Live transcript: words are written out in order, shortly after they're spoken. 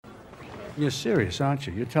You're serious, aren't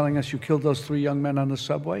you? You're telling us you killed those 3 young men on the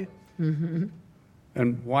subway? Mm-hmm.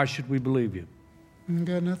 And why should we believe you? I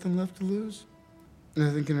got nothing left to lose.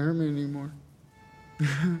 Nothing can hurt me anymore.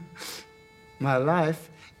 My life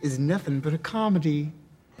is nothing but a comedy.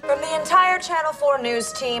 From the entire Channel 4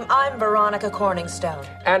 News team, I'm Veronica Corningstone.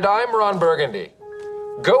 And I'm Ron Burgundy.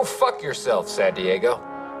 Go fuck yourself, San Diego.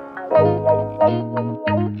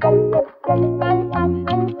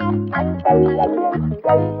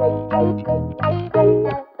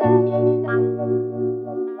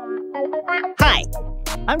 Hi,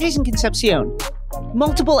 I'm Jason Concepcion,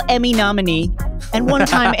 multiple Emmy nominee and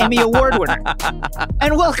one-time Emmy Award winner.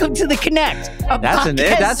 And welcome to The Connect, a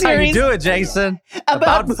That's how you do it, Jason.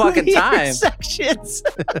 About fucking time. Sections,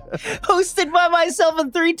 hosted by myself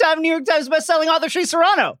and 3-time New York Times bestselling author Shea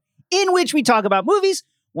Serrano, in which we talk about movies,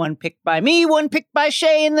 one picked by me, one picked by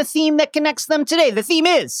Shea, and the theme that connects them today. The theme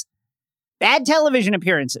is bad television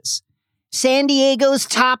appearances. San Diego's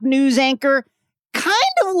top news anchor kind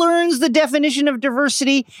of learns the definition of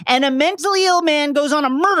diversity, and a mentally ill man goes on a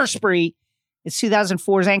murder spree. It's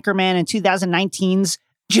 2004's Anchorman and 2019's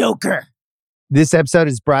Joker. This episode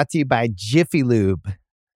is brought to you by Jiffy Lube.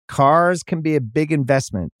 Cars can be a big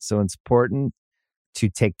investment, so it's important to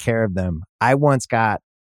take care of them. I once got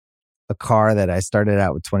a car that I started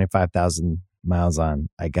out with 25,000 miles on.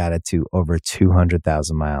 I got it to over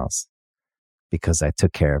 200,000 miles because I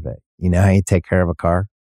took care of it. You know how you take care of a car?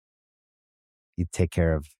 You take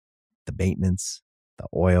care of the maintenance, the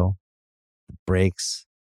oil, the brakes,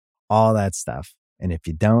 all that stuff. And if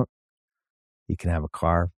you don't, you can have a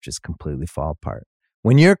car just completely fall apart.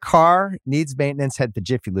 When your car needs maintenance, head to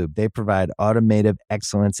Jiffy Lube. They provide automotive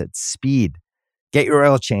excellence at speed. Get your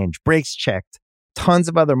oil change, brakes checked, tons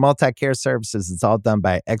of other multi-care services. It's all done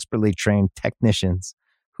by expertly trained technicians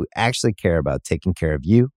who actually care about taking care of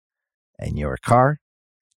you and your car.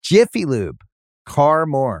 Jiffy Lube, car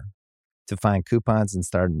more. To find coupons and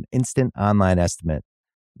start an instant online estimate,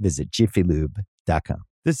 visit jiffylube.com.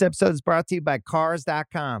 This episode is brought to you by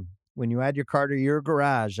Cars.com. When you add your car to your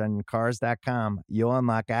garage on Cars.com, you'll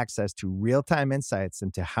unlock access to real-time insights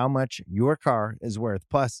into how much your car is worth.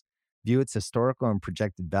 Plus, view its historical and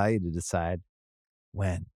projected value to decide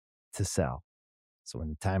when to sell. So when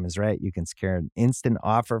the time is right, you can secure an instant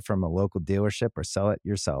offer from a local dealership or sell it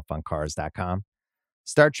yourself on Cars.com.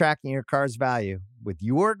 Start tracking your car's value with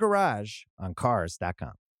your garage on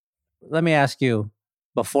Cars.com. Let me ask you,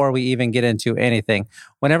 before we even get into anything,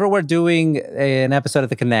 whenever we're doing an episode of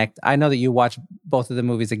The Connect, I know that you watch both of the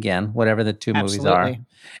movies again, whatever the two movies are.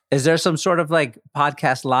 Is there some sort of like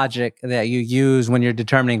podcast logic that you use when you're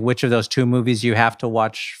determining which of those two movies you have to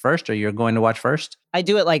watch first or you're going to watch first? I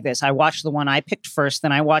do it like this. I watch the one I picked first,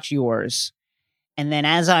 then I watch yours. And then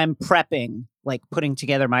as I'm prepping, like putting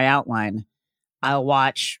together my outline, I'll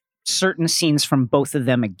watch certain scenes from both of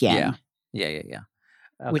them again. Yeah.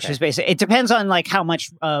 Okay. Which is basically, it depends on like how much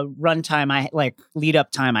runtime lead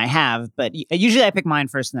up time I have. But usually I pick mine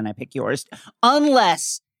first and then I pick yours.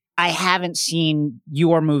 Unless I haven't seen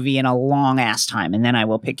your movie in a long ass time. And then I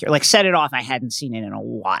will pick your, like Set It Off. I hadn't seen it in a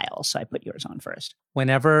while. So I put yours on first.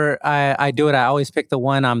 Whenever I do it, I always pick the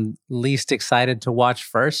one I'm least excited to watch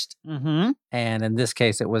first. Mm-hmm. And in this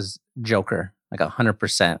case, it was Joker. Like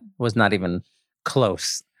 100%. Was not even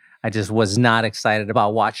close. I just was not excited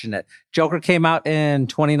about watching it. Joker came out in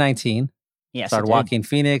 2019. Yes, starred Joaquin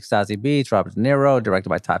Phoenix, Zazie Beetz, Robert De Niro, directed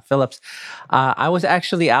by Todd Phillips. I was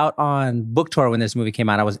actually out on book tour when this movie came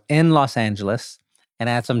out. I was in Los Angeles and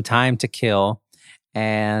I had some time to kill.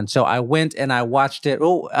 And so I went and I watched it.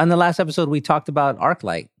 Oh, on the last episode, we talked about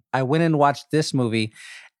ArcLight. I went and watched this movie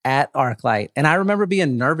at ArcLight. And I remember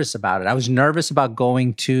being nervous about it. I was nervous about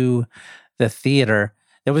going to the theater.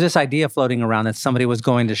 There was this idea floating around that somebody was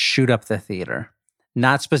going to shoot up the theater.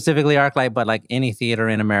 Not specifically ArcLight, but like any theater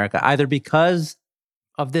in America, either because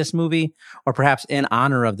of this movie or perhaps in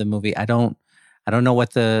honor of the movie. I don't know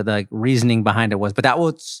what the like reasoning behind it was, but that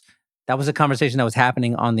was a conversation that was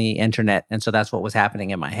happening on the internet. And so that's what was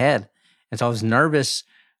happening in my head. And so I was nervous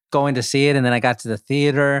going to see it. And then I got to the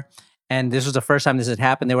theater and this was the first time this had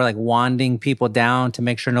happened. They were like wanding people down to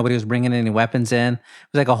make sure nobody was bringing any weapons in. It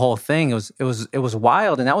was like a whole thing. It was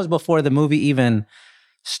wild. And that was before the movie even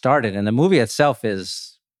started. And the movie itself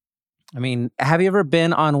is, I mean, have you ever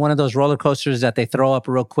been on one of those roller coasters that they throw up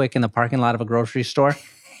real quick in the parking lot of a grocery store?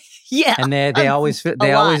 Yeah. And they always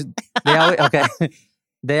okay.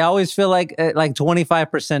 They always feel like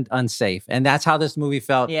 25% unsafe. And that's how this movie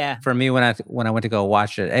felt for me when I went to go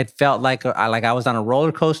watch it. It felt like I was on a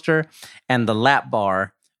roller coaster and the lap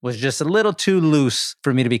bar was just a little too loose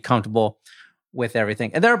for me to be comfortable with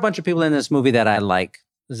everything. And there are a bunch of people in this movie that I like.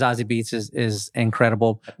 Zazie Beetz is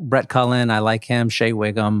incredible. Brett Cullen, I like him. Shea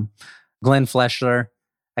Wiggum, Glenn Fleshler.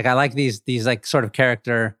 Like I like these like sort of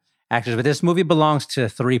character actors. But this movie belongs to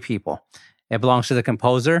three people. It belongs to the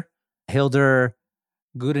composer, Hildur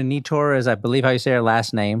Guðnadóttir, is I believe how you say her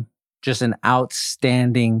last name. Just an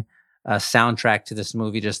outstanding soundtrack to this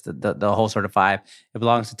movie, just the whole sort of vibe. It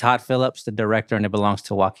belongs to Todd Phillips, the director, and it belongs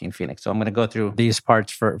to Joaquin Phoenix. So I'm going to go through these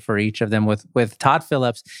parts for each of them. With Todd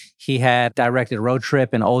Phillips, he had directed Road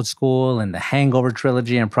Trip and Old School and the Hangover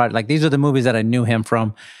trilogy and like these are the movies that I knew him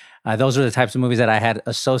from. Those are the types of movies that I had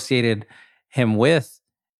associated him with.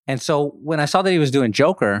 And so when I saw that he was doing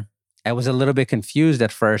Joker, I was a little bit confused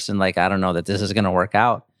at first and like, I don't know that this is going to work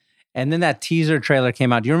out. And then that teaser trailer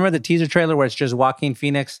came out. Do you remember the teaser trailer where it's just Joaquin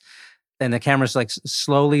Phoenix and the camera's like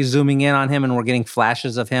slowly zooming in on him and we're getting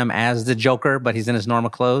flashes of him as the Joker, but he's in his normal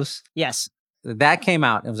clothes? Yes. That came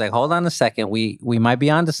out. It was like, hold on a second. We might be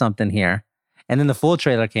onto something here. And then the full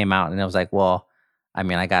trailer came out and it was like, well, I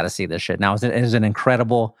mean, I got to see this shit. Now, it was an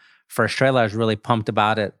incredible first trailer. I was really pumped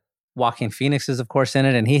about it. Joaquin Phoenix is, of course, in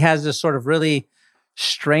it. And he has this sort of really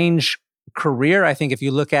strange career. I think if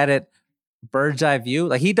you look at it, bird's eye view,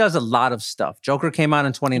 like he does a lot of stuff. Joker came out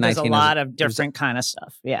in 2019. There's a lot of different kind of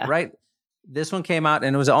stuff. Yeah. Right. This one came out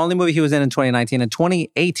and it was the only movie he was in 2019. In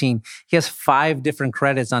 2018, he has 5 different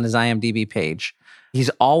credits on his IMDb page. He's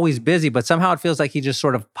always busy, but somehow it feels like he just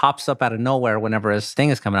sort of pops up out of nowhere whenever his thing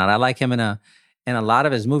is coming out. I like him in a lot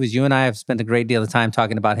of his movies. You and I have spent a great deal of time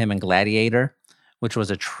talking about him in Gladiator, which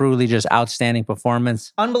was a truly just outstanding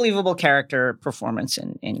performance. Unbelievable character performance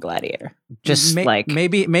in Gladiator. Just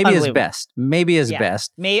maybe his best. Maybe his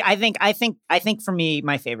best. I think for me,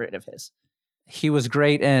 my favorite of his. He was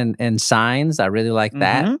great in Signs. I really like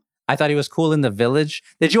that. Mm-hmm. I thought he was cool in The Village.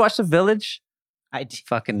 Did you watch The Village? I did.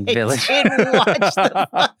 Fucking Village. I did watch the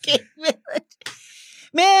fucking Village.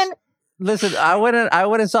 Man. Listen, I went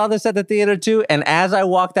and saw this at the theater too. And as I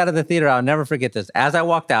walked out of the theater, I'll never forget this. As I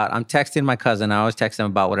walked out, I'm texting my cousin. I always text him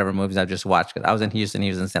about whatever movies I just watched because I was in Houston, he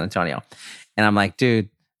was in San Antonio. And I'm like, dude,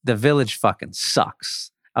 The Village fucking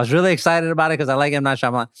sucks. I was really excited about it because I like M. Night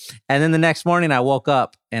Shyamalan. And then the next morning I woke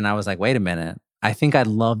up and I was like, wait a minute. I think I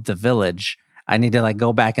loved The Village. I need to like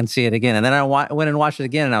go back and see it again. And then I went and watched it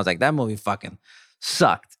again and I was like, that movie fucking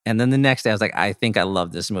sucked. And then the next day I was like, I think I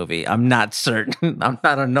love this movie. I'm not certain.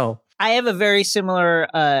 I don't know. I have a very similar,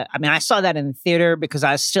 I saw that in the theater because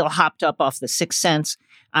I was still hopped up off The Sixth Sense.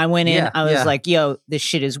 I went in, I was like, yo, this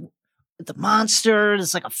shit is the monster.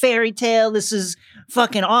 It's like a fairy tale. This is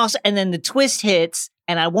fucking awesome. And then the twist hits,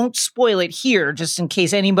 and I won't spoil it here just in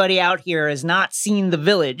case anybody out here has not seen The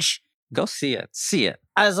Village. Go see it. See it.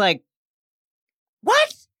 I was like,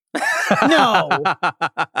 what? No.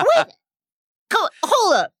 Wait.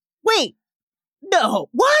 Hold up. Wait. No.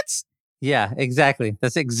 What? Yeah, exactly.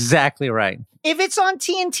 That's exactly right. If it's on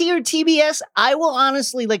TNT or TBS, I will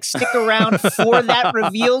honestly like stick around for that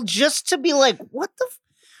reveal just to be like, what the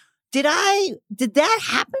did that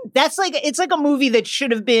happen? That's like, it's like a movie that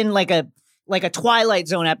should have been like a Twilight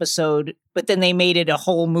Zone episode, but then they made it a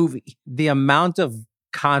whole movie. The amount of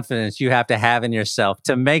confidence you have to have in yourself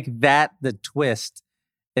to make that the twist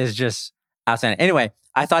is just outstanding. Anyway,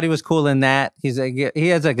 I thought he was cool in that. He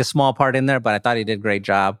has like a small part in there, but I thought he did a great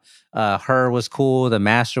job. Her was cool. The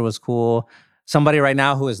Master was cool. Somebody right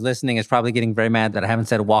now who is listening is probably getting very mad that I haven't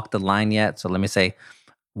said Walk the Line yet. So let me say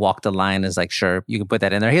Walk the Line is like, sure, you can put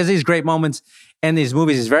that in there. He has these great moments in these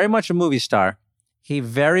movies. He's very much a movie star. He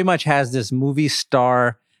very much has this movie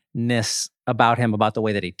star-ness about him, about the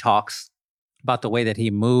way that he talks, about the way that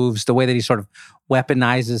he moves, the way that he sort of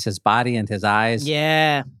weaponizes his body and his eyes.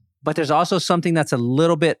 Yeah. But there's also something that's a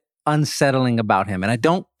little bit unsettling about him. And I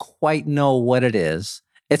don't quite know what it is.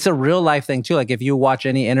 It's a real life thing too. Like if you watch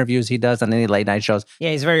any interviews he does on any late night shows.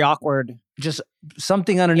 Yeah, he's very awkward. Just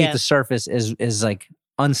something underneath the surface is like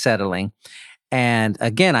unsettling. And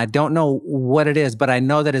again, I don't know what it is, but I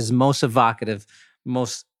know that his most evocative,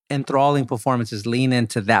 most enthralling performances lean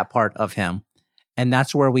into that part of him. And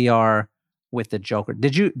that's where we are with the Joker.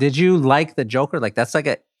 Did you like the Joker? Like that's like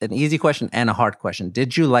an easy question and a hard question.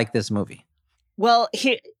 Did you like this movie? Well,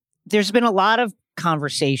 there's been a lot of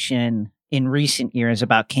conversation in recent years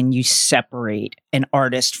about can you separate an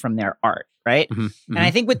artist from their art, right? Mm-hmm, mm-hmm, and I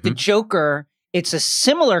think with the Joker, it's a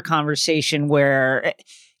similar conversation where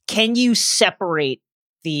can you separate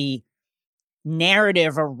the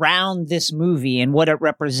narrative around this movie and what it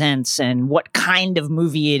represents and what kind of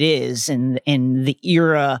movie it is in the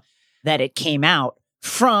era that it came out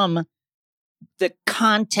from the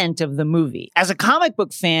content of the movie. As a comic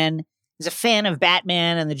book fan, as a fan of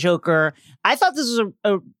Batman and the Joker, I thought this was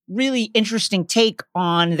a really interesting take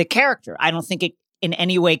on the character. I don't think in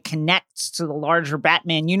any way connects to the larger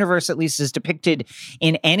Batman universe, at least as depicted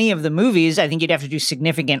in any of the movies. I think you'd have to do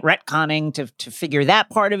significant retconning to figure that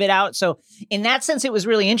part of it out. So in that sense, it was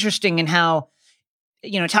really interesting in how,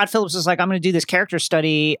 Todd Phillips was like, I'm going to do this character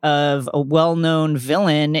study of a well-known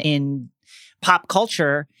villain in pop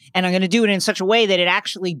culture, and I'm going to do it in such a way that it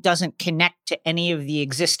actually doesn't connect to any of the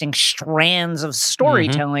existing strands of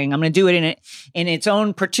storytelling. I'm going to do it in its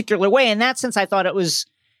own particular way. In that sense, I thought it was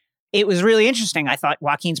really interesting. I thought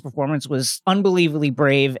Joaquin's performance was unbelievably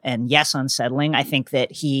brave and, yes, unsettling. I think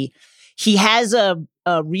that he has a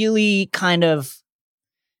really kind of,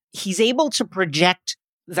 he's able to project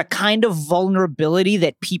the kind of vulnerability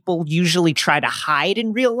that people usually try to hide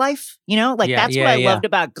in real life. That's what I loved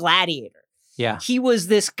about Gladiator. Yeah. He was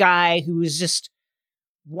this guy who was just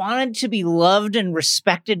wanted to be loved and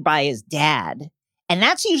respected by his dad. And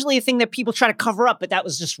that's usually a thing that people try to cover up, but that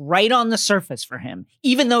was just right on the surface for him,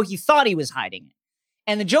 even though he thought he was hiding it.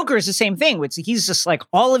 And the Joker is the same thing. He's just like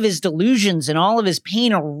all of his delusions and all of his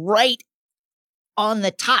pain are right on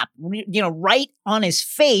the top, right on his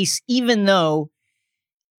face, even though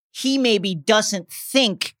he maybe doesn't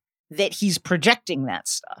think that he's projecting that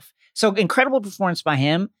stuff. So incredible performance by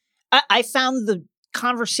him. I found the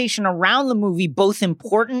conversation around the movie both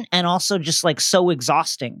important and also just like so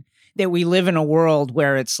exhausting that we live in a world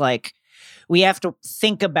where it's like we have to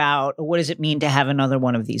think about what does it mean to have another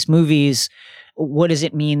one of these movies? What does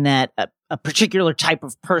it mean that a particular type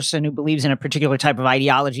of person who believes in a particular type of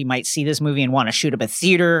ideology might see this movie and want to shoot up a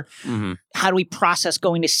theater? Mm-hmm. How do we process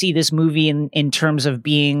going to see this movie in terms of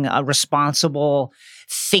being a responsible,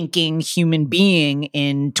 thinking human being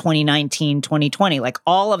in 2019, 2020? Like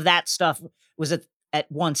all of that stuff was at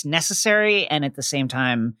once necessary and at the same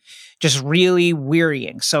time just really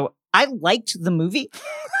wearying. So I liked the movie.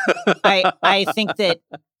 I think that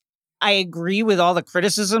I agree with all the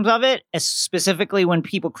criticisms of it, specifically when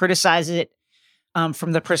people criticize it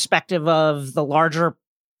from the perspective of the larger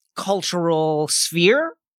cultural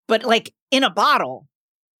sphere. But like in a bottle,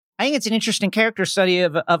 I think it's an interesting character study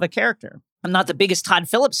of a character. I'm not the biggest Todd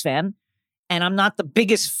Phillips fan, and I'm not the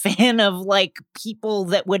biggest fan of like people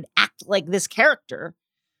that would act like this character.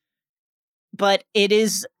 But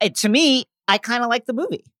to me, I kind of like the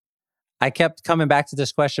movie. I kept coming back to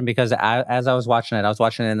this question because as I was watching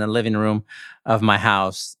it in the living room of my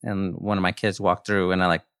house, and one of my kids walked through, and I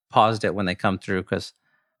like paused it when they come through because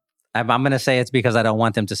I'm going to say it's because I don't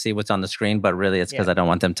want them to see what's on the screen, but really it's because I don't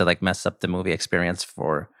want them to like mess up the movie experience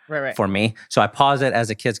for me. So I pause it as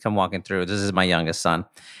the kids come walking through. This is my youngest son,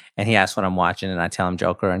 and he asks what I'm watching, and I tell him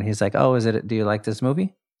Joker, and he's like, "Oh, do you like this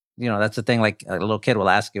movie?" That's the thing. Like a little kid will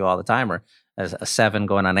ask you all the time, or as a 7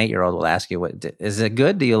 going on 8-year-old will ask you, is it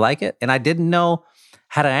good? Do you like it? And I didn't know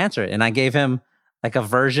how to answer it. And I gave him like a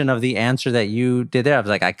version of the answer that you did there. I was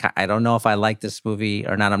like, I don't know if I like this movie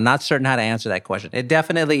or not. I'm not certain how to answer that question. It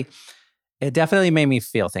definitely made me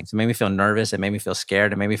feel things. It made me feel nervous. It made me feel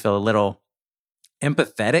scared. It made me feel a little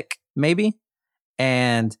empathetic, maybe.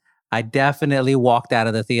 And I definitely walked out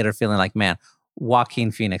of the theater feeling like, man,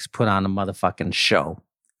 Joaquin Phoenix put on a motherfucking show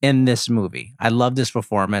in this movie. I love this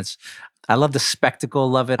performance. I love the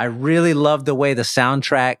spectacle of it. I really love the way the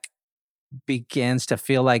soundtrack begins to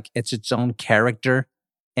feel like it's its own character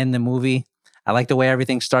in the movie. I like the way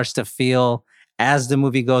everything starts to feel as the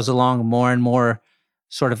movie goes along more and more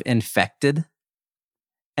sort of infected.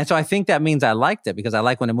 And so I think that means I liked it because I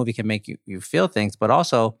like when a movie can make you feel things, but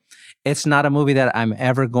also it's not a movie that I'm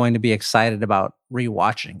ever going to be excited about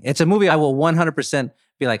rewatching. It's a movie I will 100%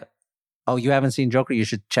 be like, oh, you haven't seen Joker? You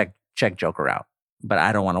should check Joker out. But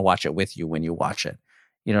I don't want to watch it with you when you watch it.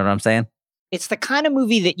 You know what I'm saying? It's the kind of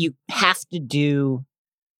movie that you have to do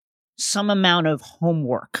some amount of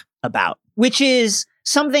homework about, which is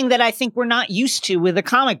something that I think we're not used to with a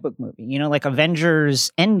comic book movie. Like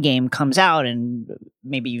Avengers Endgame comes out, and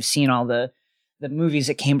maybe you've seen all the movies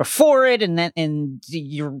that came before it, and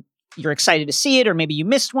you're excited to see it, or maybe you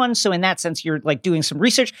missed one. So in that sense, you're like doing some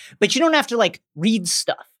research, but you don't have to like read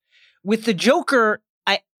stuff. With the Joker,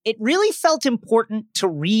 it really felt important to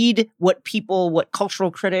read what cultural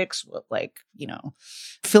critics,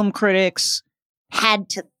 film critics had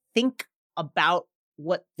to think about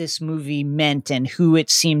what this movie meant and who it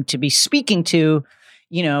seemed to be speaking to,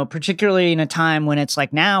 particularly in a time when it's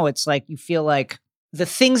like now, it's like you feel like the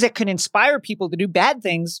things that can inspire people to do bad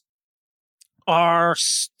things are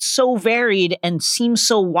so varied and seem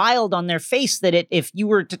so wild on their face that if you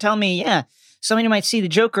were to tell me, somebody might see the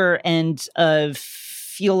Joker and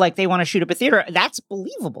feel like they want to shoot up a theater, that's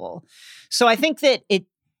believable. So I think that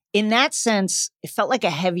in that sense, it felt like a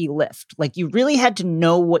heavy lift. Like you really had to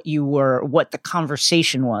know what the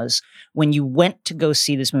conversation was when you went to go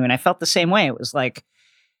see this movie. And I felt the same way. It was like,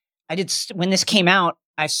 when this came out,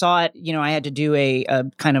 I saw it, I had to do a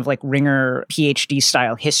kind of like Ringer PhD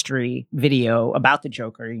style history video about the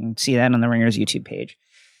Joker. You can see that on the Ringer's YouTube page.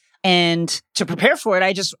 And to prepare for it,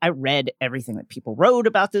 I read everything that people wrote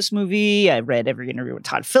about this movie. I read every interview with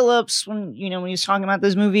Todd Phillips when he was talking about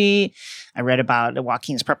this movie. I read about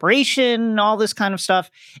Joaquin's preparation, all this kind of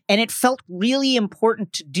stuff. And it felt really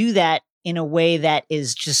important to do that in a way that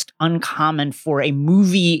is just uncommon for a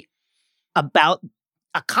movie about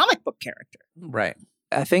a comic book character. Right.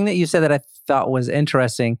 A thing that you said that I thought was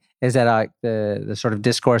interesting is that the sort of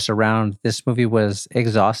discourse around this movie was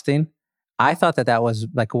exhausting. I thought that was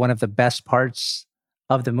like one of the best parts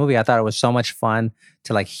of the movie. I thought it was so much fun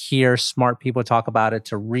to like hear smart people talk about it,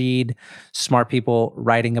 to read smart people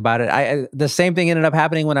writing about it. The same thing ended up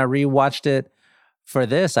happening when I rewatched it for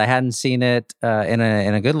this. I hadn't seen it in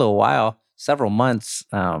a good little while, several months.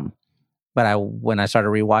 But when I started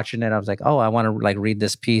rewatching it, I was like, oh, I want to like read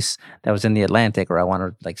this piece that was in the Atlantic, or I want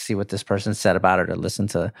to like see what this person said about it, or listen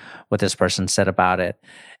to what this person said about it.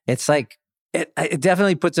 It's like, it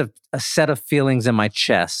definitely puts a set of feelings in my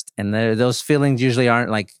chest. And those feelings usually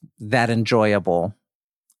aren't like that enjoyable.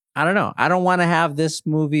 I don't know. I don't want to have this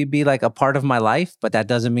movie be like a part of my life, but that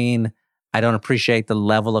doesn't mean I don't appreciate the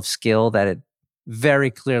level of skill that it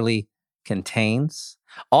very clearly contains.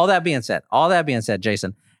 All that being said,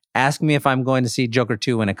 Jason, ask me if I'm going to see Joker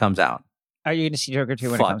 2 when it comes out. Are you going to see Joker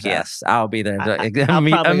 2 when it comes out? Yes, I'll be there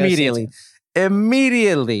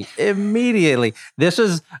Immediately. Immediately. This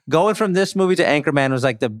was going from this movie to Anchorman was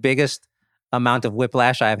like the biggest amount of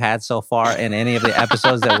whiplash I've had so far in any of the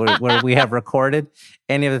episodes that where we have recorded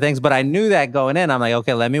any of the things. But I knew that going in. I'm like,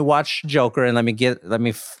 okay, let me watch Joker and let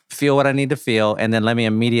me feel what I need to feel, and then let me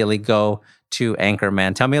immediately go to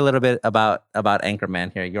Anchorman. Tell me a little bit about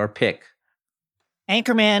Anchorman here. Your pick.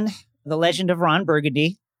 Anchorman, The Legend of Ron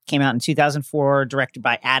Burgundy, came out in 2004, directed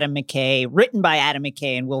by Adam McKay, written by Adam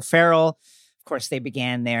McKay and Will Ferrell. Of course, they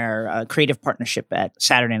began their creative partnership at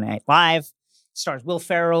Saturday Night Live. Stars Will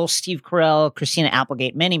Ferrell, Steve Carell, Christina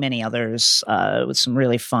Applegate, many, many others, with some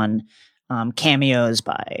really fun cameos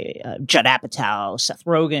by Judd Apatow, Seth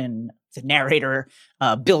Rogen, the narrator,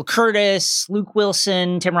 Bill Curtis, Luke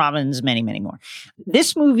Wilson, Tim Robbins, many, many more.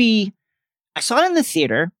 This movie, I saw it in the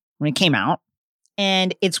theater when it came out.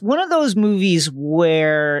 And it's one of those movies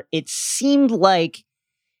where it seemed like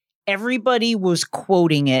everybody was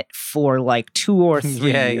quoting it for like 2 or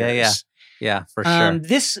 3 years. Yeah, for sure.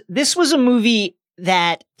 This was a movie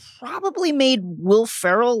that probably made Will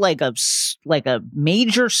Ferrell like a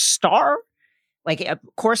major star. Like, of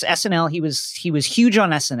course, SNL. He was huge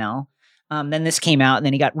on SNL. Then this came out, and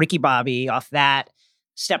then he got Ricky Bobby off that,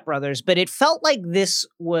 Step Brothers. But it felt like this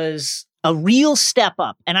was a real step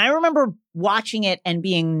up. And I remember watching it and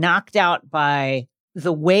being knocked out by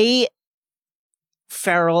the way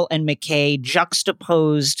Ferrell and McKay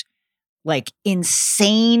juxtaposed like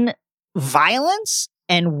insane violence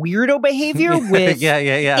and weirdo behavior with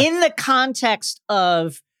in the context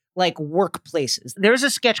of like workplaces. There's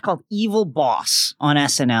a sketch called Evil Boss on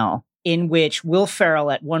SNL in which Will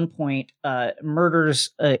Ferrell at one point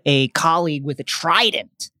murders a colleague with a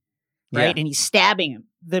trident, right? Yeah. And he's stabbing him.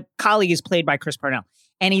 The colleague is played by Chris Parnell.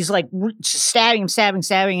 And he's like stabbing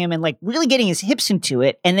him and like really getting his hips into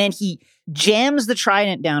it. And then he jams the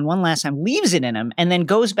trident down one last time, leaves it in him, and then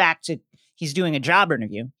goes back to, he's doing a job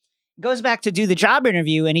interview. Goes back to do the job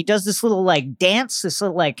interview, and he does this little like dance, this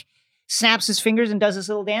little like snaps his fingers and does this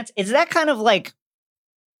little dance. It's that kind of like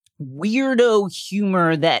weirdo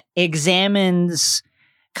humor that examines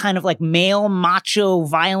kind of like male macho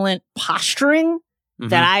violent posturing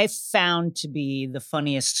that I found to be the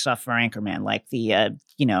funniest stuff for Anchorman, like the,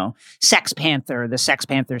 Sex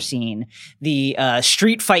Panther scene, the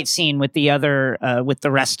street fight scene with with the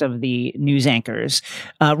rest of the news anchors,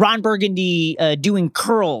 Ron Burgundy doing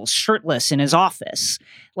curls shirtless in his office.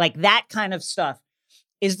 Like that kind of stuff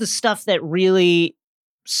is the stuff that really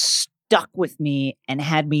stuck with me and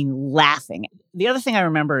had me laughing. The other thing I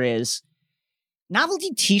remember is novelty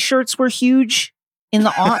t-shirts were huge in the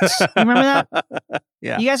aughts. You remember that?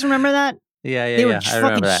 Yeah. You guys remember that? Yeah. They were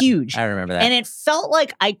fucking huge. I remember that. And it felt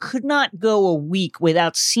like I could not go a week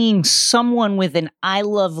without seeing someone with an I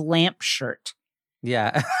Love Lamp shirt.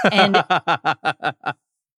 Yeah. And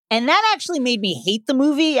that actually made me hate the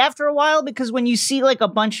movie after a while, because when you see like a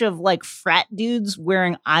bunch of like frat dudes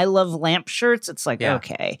wearing I Love Lamp shirts, it's like,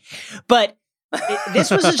 okay. But this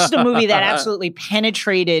was just a movie that absolutely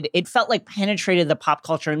penetrated the pop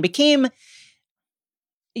culture and became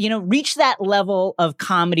reached that level of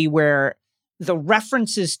comedy where the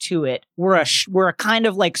references to it were a kind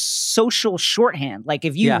of like social shorthand. Like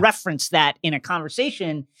if you reference that in a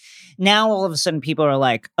conversation, now all of a sudden people are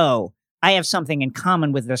like, oh, I have something in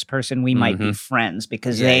common with this person. We might be friends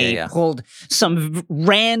because they pulled some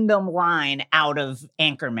random line out of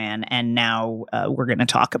Anchorman, and now we're going to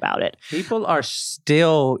talk about it. People are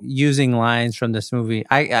still using lines from this movie.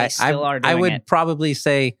 I would probably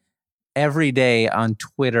say every day on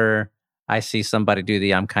Twitter, I see somebody do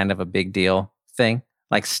the "I'm kind of a big deal" thing.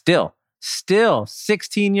 Like still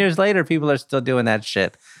 16 years later, people are still doing that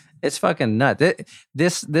shit. It's fucking nuts.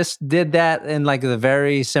 This did that in like the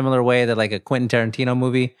very similar way that like a Quentin Tarantino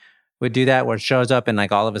movie would do that, where it shows up and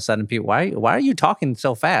like all of a sudden people, why are you talking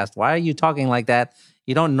so fast? Why are you talking like that?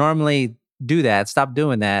 You don't normally do that. Stop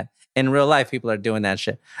doing that. In real life, people are doing that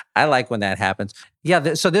shit. I like when that happens.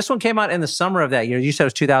 Yeah. So this one came out in the summer of that year. You said it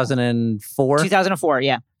was 2004? 2004,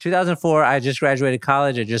 yeah. 2004. I just graduated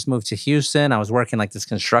college. I just moved to Houston. I was working like this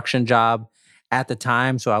construction job at the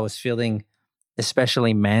time. So I was feeling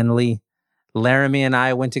especially manly. Laramie and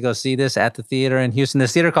I went to go see this at the theater in Houston.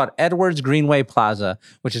 This theater called Edwards Greenway Plaza,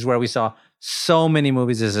 which is where we saw so many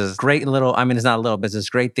movies. This is great little, I mean, it's not a little, but it's this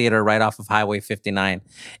great theater right off of Highway 59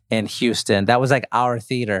 in Houston. That was like our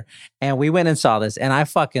theater. And we went and saw this, and I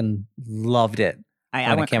fucking loved it.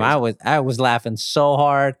 When it came out, I was laughing so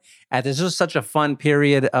hard at this. This was such a fun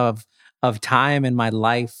period of time in my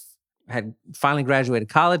life. I had finally graduated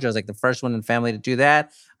college. I was like the first one in the family to do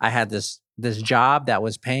that. I had this job that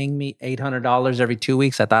was paying me $800 every 2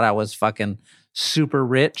 weeks. I thought I was fucking super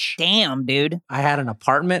rich. Damn, dude. I had an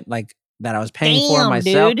apartment like that I was paying for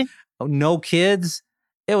myself. Dude. No kids.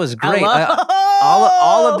 It was great.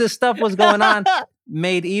 All of this stuff was going on,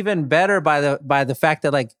 made even better by the fact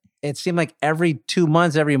that like it seemed like every 2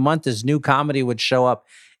 months, every month, this new comedy would show up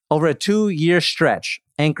over a 2-year stretch.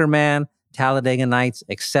 Anchorman, Talladega Nights,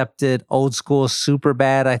 Accepted, Old School,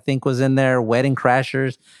 Superbad, I think was in there, Wedding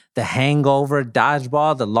Crashers, The Hangover,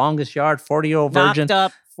 Dodgeball, The Longest Yard, 40-Year-Old Virgin. Knocked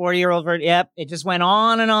Up, 40-Year-Old Virgin. Yep, it just went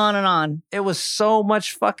on and on and on. It was so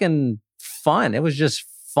much fucking fun. It was just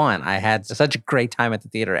fun. I had such a great time at the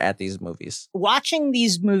theater at these movies. Watching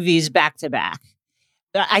these movies back to back,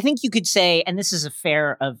 I think you could say, and this is a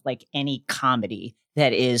fair of like any comedy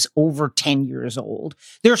that is over 10 years old,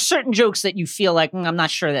 there are certain jokes that you feel like, I'm not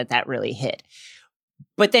sure that really hit.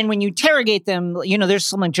 But then when you interrogate them, there's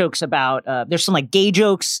some like jokes about, there's some like gay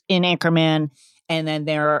jokes in Anchorman. And then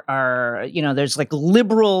there are, there's like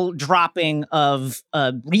liberal dropping of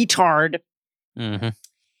retard. Mm-hmm.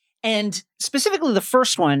 And specifically the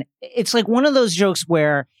first one, it's like one of those jokes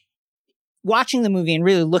where watching the movie and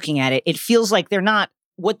really looking at it, it feels like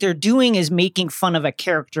what they're doing is making fun of a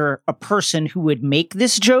character, a person who would make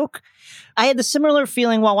this joke. I had the similar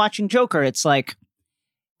feeling while watching Joker. It's like,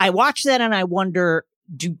 I watch that and I wonder,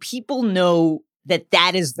 do people know that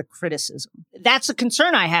is the criticism? That's a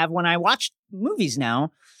concern I have when I watch movies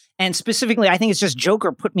now. And specifically, I think it's just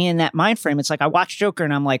Joker put me in that mind frame. It's like I watch Joker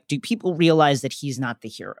and I'm like, do people realize that he's not the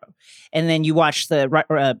hero? And then you watch the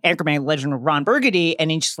Anchorman Legend of Ron Burgundy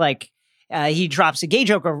and he's just like, he drops a gay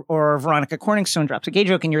joke or Veronica Corningstone drops a gay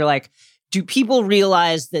joke. And you're like, do people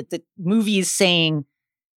realize that the movie is saying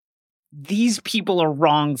these people are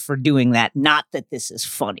wrong for doing that, not that this is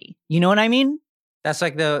funny? You know what I mean? That's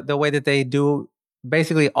like the way that they do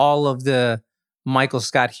basically all of the Michael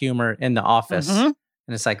Scott humor in The Office. Mm-hmm.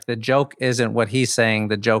 And it's like the joke isn't what he's saying.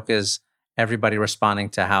 The joke is everybody responding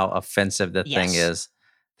to how offensive the thing is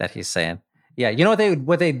that he's saying. Yeah, you know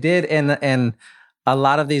what they did in a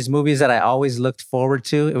lot of these movies that I always looked forward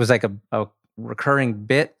to? It was like a recurring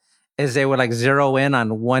bit, is they would like zero in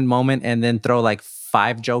on one moment and then throw like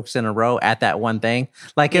 5 jokes in a row at that one thing.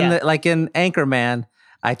 Like in Anchorman,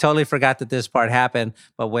 I totally forgot that this part happened,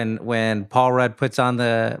 but when Paul Rudd puts on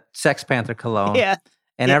the Sex Panther cologne,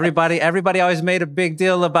 and everybody always made a big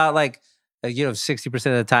deal about like 60% of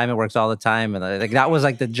the time it works all the time, and like that was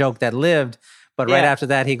like the joke that lived. But right after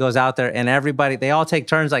that, he goes out there and they all take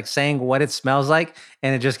turns like saying what it smells like,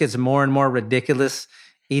 and it just gets more and more ridiculous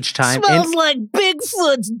each time. Smells like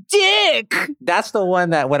Bigfoot's dick. That's the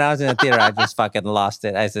one that when I was in the theater, I just fucking lost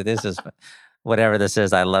it. I said, this is whatever this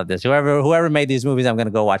is. I love this. Whoever made these movies, I'm going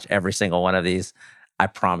to go watch every single one of these. I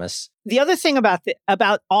promise. The other thing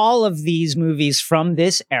about all of these movies from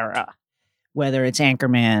this era, whether it's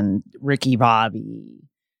Anchorman, Ricky Bobby,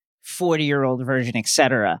 40-Year-Old Virgin,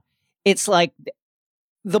 etc., it's like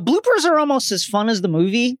the bloopers are almost as fun as the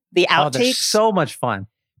movie. The outtakes, they're so much fun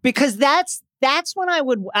because that's when I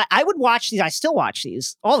would watch these. I still watch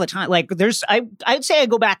these all the time. Like I'd say I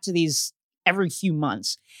go back to these every few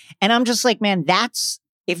months, and I'm just like, man,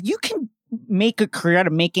 if you can make a career out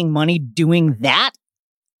of making money doing that,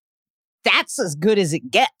 that's as good as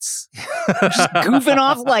it gets. Just goofing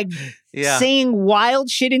off, like saying wild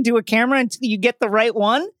shit into a camera until you get the right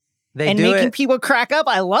one and making people crack up.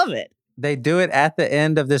 I love it. They do it at the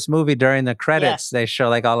end of this movie during the credits. Yes. They show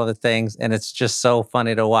like all of the things, and it's just so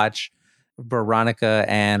funny to watch Veronica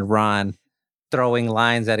and Ron throwing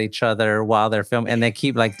lines at each other while they're filming, and they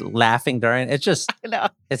keep like laughing during. It's just,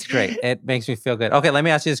 it's great. It makes me feel good. Okay, let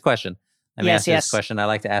me ask you this question. Let me ask you this question. I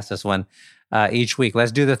like to ask this one each week.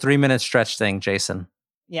 Let's do the 3-minute stretch thing, Jason.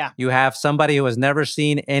 Yeah. You have somebody who has never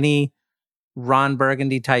seen any Ron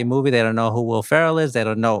Burgundy type movie. They don't know who Will Ferrell is. They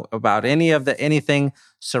don't know about anything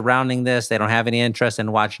surrounding this. They don't have any interest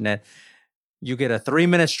in watching it. You get a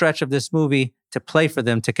 3-minute stretch of this movie to play for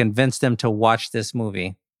them to convince them to watch this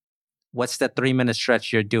movie. What's that 3-minute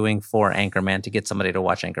stretch you're doing for Anchorman to get somebody to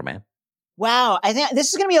watch Anchorman? Wow. I think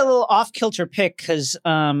this is going to be a little off-kilter pick because,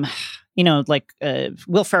 Will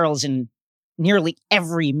Ferrell's in nearly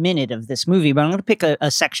every minute of this movie, but I'm going to pick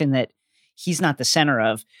a section that he's not the center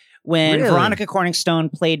of. When Veronica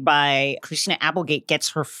Corningstone, played by Christina Applegate,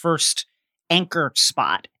 gets her first anchor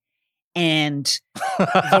spot. And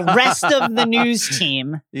the rest of the news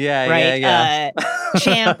team,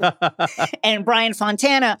 Champ and Brian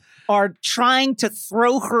Fontana are trying to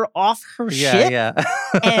throw her off her ship.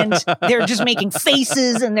 And they're just making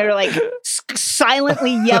faces and they're like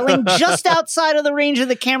silently yelling just outside of the range of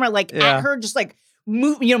the camera, like at her, just like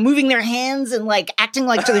moving their hands and like acting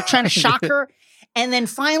like they're trying to shock her. And then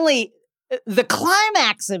finally, the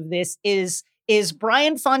climax of this is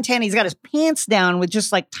Brian Fontana. He's got his pants down with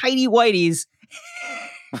just like tighty whities.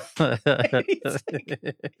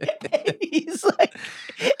 he's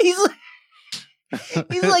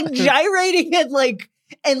like gyrating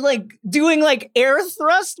and doing like air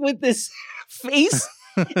thrust with this face.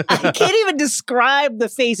 I can't even describe the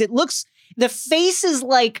face. The face is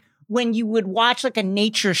like when you would watch like a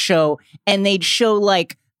nature show and they'd show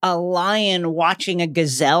like a lion watching a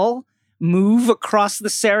gazelle move across the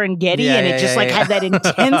Serengeti, and it just had that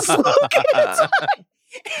intense look at the time.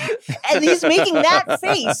 And he's making that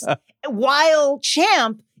face while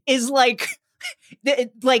Champ is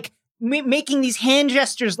making these hand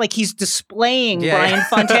gestures like he's displaying Brian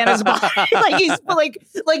Fontana's body. Like he's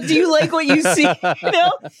like, do you like what you see?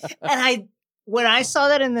 And when I saw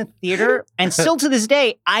that in the theater, and still to this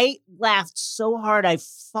day, I laughed so hard I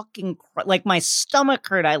fucking like my stomach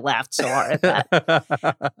hurt. I laughed so hard at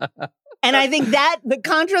that. And I think that the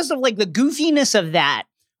contrast of like the goofiness of that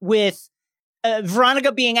with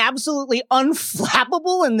Veronica being absolutely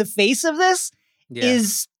unflappable in the face of this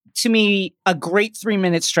is, to me, a great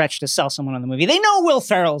 3-minute stretch to sell someone on the movie. They know Will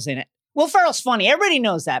Ferrell's in it. Will Ferrell's funny. Everybody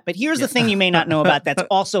knows that. But here's the thing you may not know about that's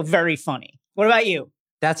also very funny. What about you?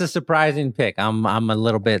 That's a surprising pick. I'm a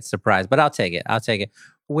little bit surprised, but I'll take it.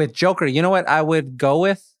 With Joker, you know what I would go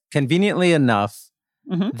with? Conveniently enough,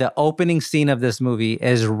 the opening scene of this movie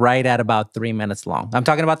is right at about 3 minutes long. I'm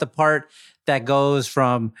talking about the part that goes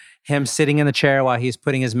from him sitting in the chair while he's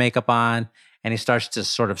putting his makeup on, and he starts to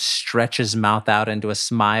sort of stretch his mouth out into a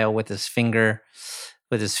smile with his fingers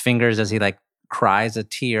as he like cries a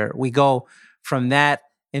tear. We go from that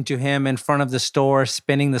into him in front of the store,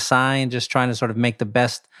 spinning the sign, just trying to sort of make the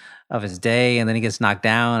best of his day. And then he gets knocked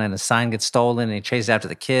down and the sign gets stolen and he chases after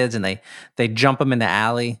the kids and they jump him in the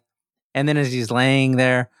alley. And then as he's laying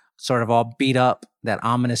there, sort of all beat up, that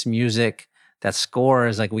ominous music, that score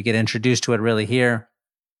is like we get introduced to it really here.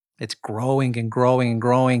 It's growing and growing and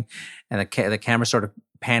growing. And the camera sort of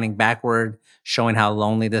panning backward, showing how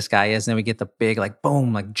lonely this guy is. And then we get the big like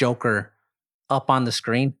boom, like Joker up on the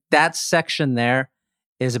screen. That section there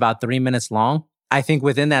is about 3 minutes long. I think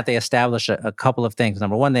within that, they establish a couple of things.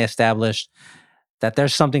 Number one, they established that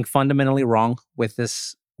there's something fundamentally wrong with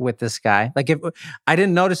this guy. Like, if I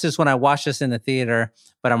didn't notice this when I watched this in the theater,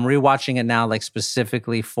 but I'm rewatching it now, like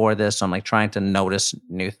specifically for this. So I'm like trying to notice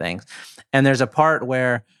new things. And there's a part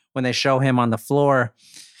where when they show him on the floor,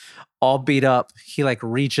 all beat up, he like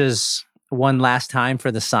reaches one last time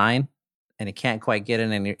for the sign and he can't quite get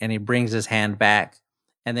it. And he brings his hand back.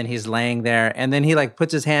 And then he's laying there, and then he like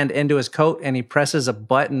puts his hand into his coat and he presses a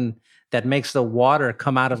button that makes the water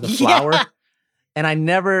come out of the flower. Yeah. And I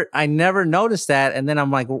never noticed that. And then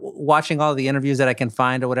I'm like watching all the interviews that I can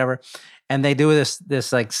find or whatever. And they do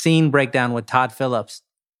this like scene breakdown with Todd Phillips.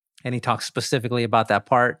 And he talks specifically about that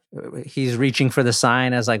part. He's reaching for the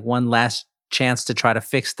sign as like one last chance to try to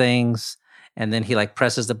fix things. And then he like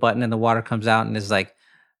presses the button and the water comes out and is like,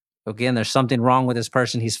 again, there's something wrong with this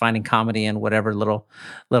person. He's finding comedy in whatever little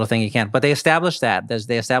thing he can. But they established that.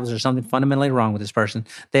 They established there's something fundamentally wrong with this person.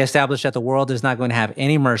 They established that the world is not going to have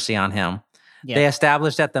any mercy on him. Yeah. They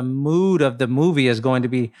established that the mood of the movie is going to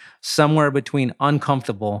be somewhere between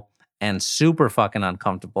uncomfortable and super fucking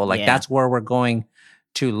uncomfortable. Like Yeah. that's where we're going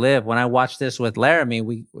to live. When I watched this with Laramie,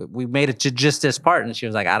 we made it to just this part, and she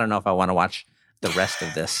was like, "I don't know if I want to watch the rest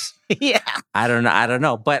of this." Yeah. I don't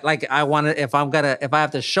know. But like, I want to, if I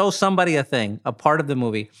have to show somebody a thing, a part of the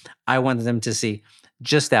movie, I want them to see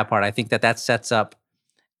just that part. I think that sets up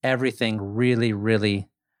everything really, really,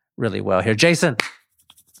 really well here. Jason,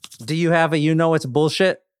 do you have a it's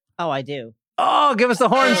bullshit? Oh, I do. Oh, give us the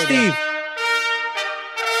horn, Steve.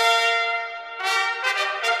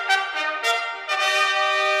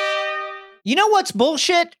 You know what's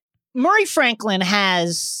bullshit? Murray Franklin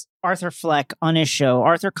has Arthur Fleck on his show.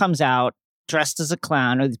 Arthur comes out dressed as a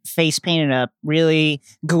clown, with face painted up really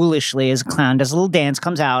ghoulishly as a clown, does a little dance,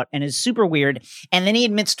 comes out, and is super weird. And then he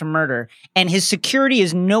admits to murder, and his security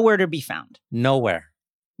is nowhere to be found. Nowhere.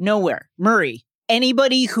 Murray,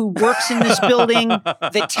 anybody who works in this building,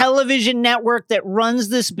 the television network that runs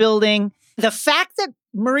this building, the fact that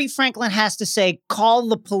Murray Franklin has to say, call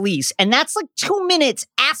the police, and that's like 2 minutes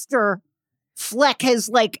after Fleck has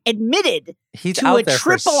like admitted He's to out a there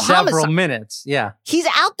for triple several homicide. minutes. Yeah. He's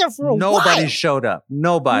out there for a Nobody while. showed up.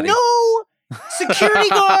 Nobody. No security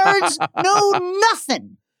guards, no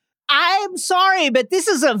nothing. I'm sorry, but this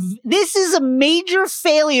is a major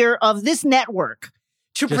failure of this network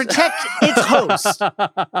to protect its host.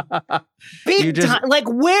 Big time. Like,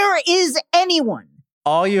 where is anyone?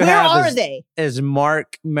 All you Where have are is, they? is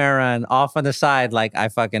Mark Maron off on the side, like, I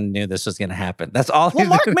fucking knew this was going to happen. That's all Well, he's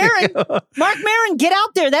Mark doing. Maron, get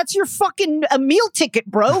out there. That's your fucking meal ticket,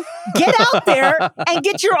 bro. Get out there and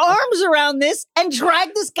get your arms around this and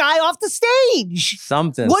drag this guy off the stage.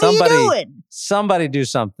 Something. What are you doing? Somebody do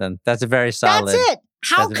something. That's a very solid. That's it.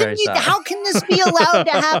 How That's very solid. How can this be allowed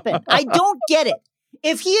to happen? I don't get it.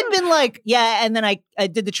 If he had been like, yeah, and then I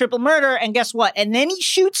did the triple murder, and guess what? And then he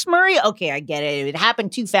shoots Murray. Okay, I get it. It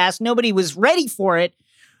happened too fast. Nobody was ready for it.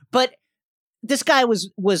 But this guy was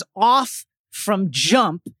off from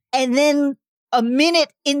jump. And then a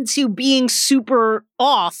minute into being super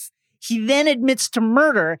off, he then admits to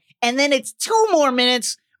murder. And then it's 2 more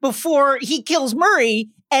minutes before he kills Murray.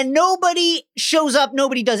 And nobody shows up.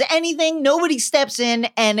 Nobody does anything. Nobody steps in.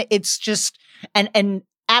 And it's just an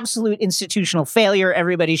absolute institutional failure.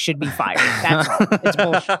 Everybody should be fired. That's all. It's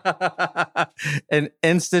bullshit. An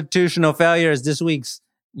institutional failure is this week's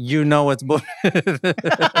it's bullshit.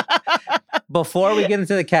 Before we get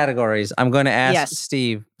into the categories, I'm going to ask Yes.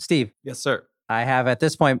 Steve. Steve, Yes, sir. I have at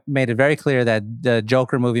this point made it very clear that the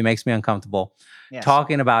Joker movie makes me uncomfortable. Yes.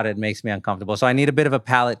 Talking about it makes me uncomfortable. So I need a bit of a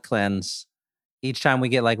palate cleanse each time we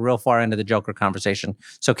get like real far into the Joker conversation.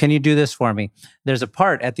 So can you do this for me? There's a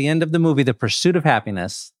part at the end of the movie, The Pursuit of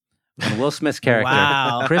Happiness, when Will Smith's character,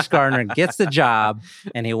 Wow. Chris Gardner, gets the job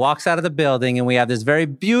and he walks out of the building and we have this very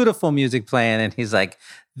beautiful music playing and he's like,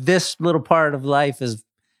 this little part of life is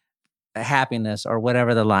happiness or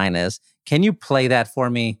whatever the line is. Can you play that for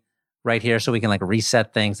me right here so we can like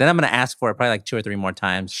reset things? Then I'm going to ask for it probably like 2 or 3 more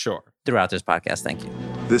times Sure. throughout this podcast. Thank you.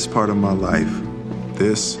 This part of my life,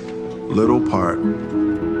 this little part,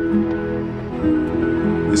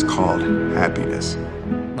 is called happiness.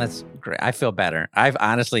 That's great. I feel better. I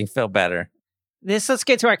honestly feel better. Let's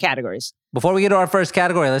get to our categories. Before we get to our first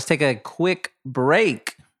category, let's take a quick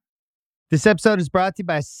break. This episode is brought to you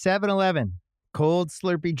by 7-Eleven. Cold,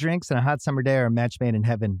 slurpy drinks and a hot summer day are a match made in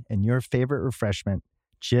heaven, and your favorite refreshment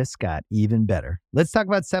just got even better. Let's talk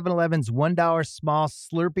about 7-Eleven's $1 small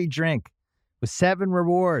slurpy drink with 7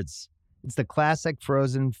 rewards. It's the classic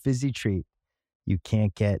frozen fizzy treat you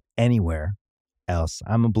can't get anywhere else.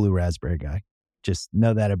 I'm a blue raspberry guy. Just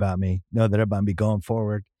know that about me. Know that about me going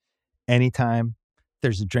forward. Anytime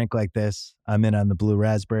there's a drink like this, I'm in on the blue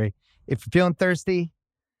raspberry. If you're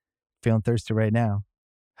feeling thirsty right now,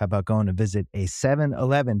 how about going to visit a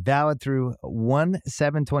 7-Eleven valid through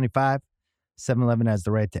 1/7/25? 7-Eleven has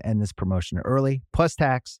the right to end this promotion early, plus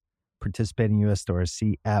tax. Participating U.S. stores,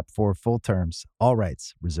 see app for full terms. All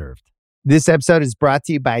rights reserved. This episode is brought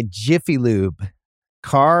to you by Jiffy Lube.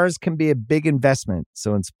 Cars can be a big investment,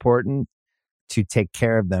 so it's important to take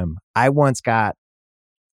care of them. I once got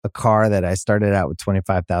a car that I started out with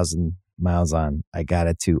 25,000 miles on. I got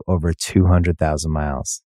it to over 200,000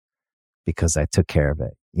 miles because I took care of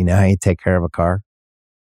it. You know how you take care of a car?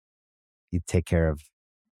 You take care of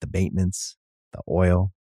the maintenance, the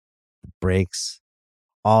oil, the brakes,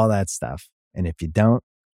 all that stuff. And if you don't,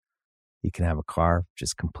 you can have a car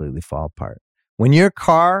just completely fall apart. When your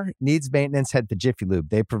car needs maintenance, head to Jiffy Lube.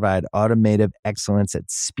 They provide automotive excellence at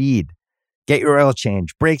speed. Get your oil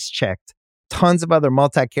change, brakes checked, tons of other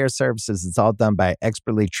multi-care services. It's all done by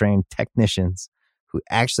expertly trained technicians who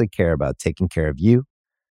actually care about taking care of you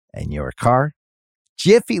and your car.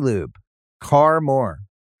 Jiffy Lube, car more.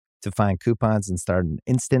 To find coupons and start an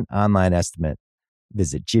instant online estimate,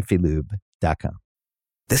 visit jiffylube.com.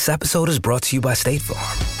 This episode is brought to you by State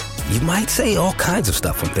Farm. You might say all kinds of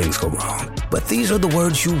stuff when things go wrong, but these are the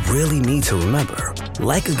words you really need to remember.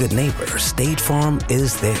 Like a good neighbor, State Farm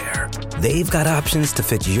is there. They've got options to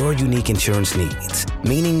fit your unique insurance needs,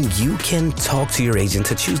 meaning you can talk to your agent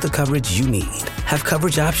to choose the coverage you need, have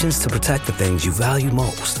coverage options to protect the things you value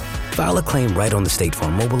most, file a claim right on the State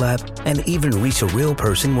Farm mobile app, and even reach a real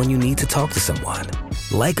person when you need to talk to someone.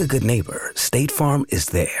 Like a good neighbor, State Farm is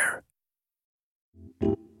there.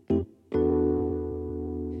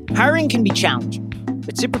 Hiring can be challenging,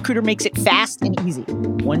 but ZipRecruiter makes it fast and easy.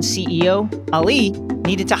 One CEO, Ali,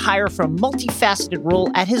 needed to hire for a multifaceted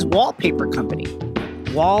role at his wallpaper company.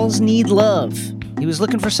 Walls need love. He was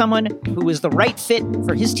looking for someone who was the right fit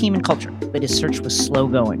for his team and culture, but his search was slow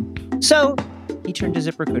going. So he turned to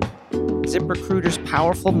ZipRecruiter. ZipRecruiter's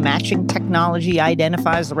powerful matching technology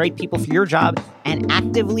identifies the right people for your job and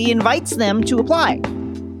actively invites them to apply,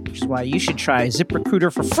 which is why you should try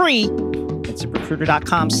ZipRecruiter for free at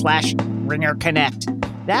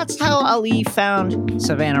ZipRecruiter.com/RingerConnect. That's how Ali found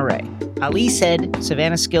Savannah Ray. Ali said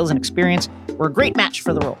Savannah's skills and experience were a great match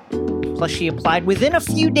for the role. Plus, she applied within a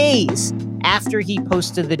few days after he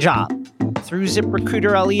posted the job. Through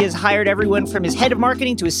ZipRecruiter, Ali has hired everyone from his head of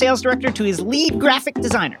marketing to his sales director to his lead graphic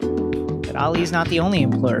designer. But Ali is not the only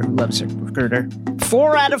employer who loves ZipRecruiter.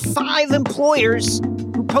 4 out of 5 employers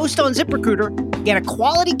who post on ZipRecruiter get a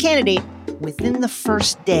quality candidate within the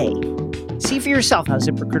first day. See for yourself how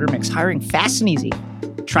ZipRecruiter makes hiring fast and easy.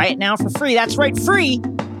 Try it now for free. That's right, free.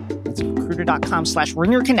 That's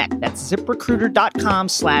ZipRecruiter.com/RingerConnect. That's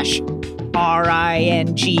ZipRecruiter.com/RingerConnect.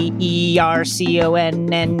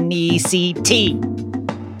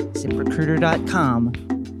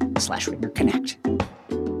 ZipRecruiter.com/RingerConnect.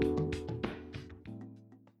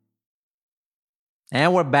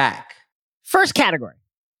 And we're back. First category.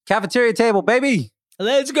 Cafeteria table, baby.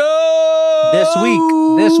 Let's go!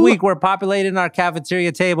 This week, we're populating our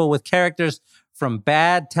cafeteria table with characters from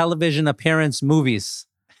bad television appearance movies.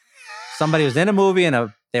 Somebody was in a movie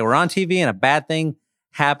and they were on TV and a bad thing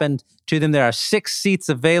happened to them. There are 6 seats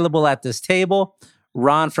available at this table.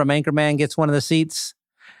 Ron from Anchorman gets one of the seats.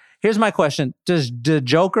 Here's my question. Does the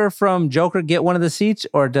Joker from Joker get one of the seats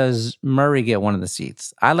or does Murray get one of the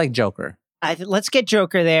seats? I like Joker. Let's get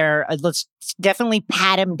Joker there. Let's definitely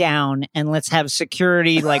pat him down and let's have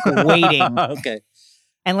security waiting. Okay.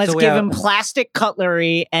 And let's give him plastic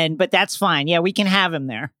cutlery but that's fine. Yeah, we can have him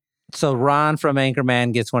there. So Ron from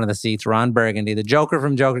Anchorman gets one of the seats. Ron Burgundy. The Joker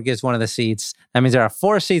from Joker gets one of the seats. That means there are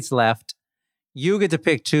 4 seats left. You get to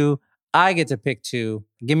pick 2. I get to pick 2.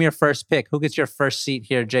 Give me your first pick. Who gets your first seat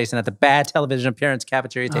here, Jason, at the bad television appearance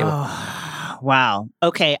cafeteria table? Oh, wow.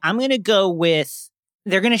 Okay, I'm going to go with...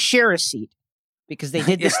 They're going to share a seat because they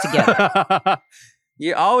did this together.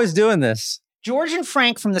 You're always doing this. George and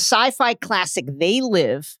Frank from the sci-fi classic They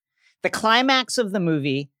Live, the climax of the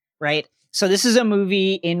movie, right? So this is a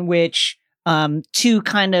movie in which 2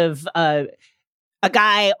 kind of a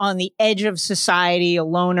guy on the edge of society, a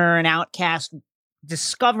loner, an outcast,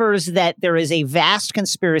 discovers that there is a vast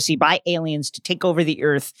conspiracy by aliens to take over the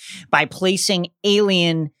earth by placing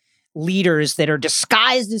alien leaders that are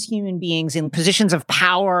disguised as human beings in positions of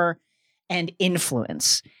power and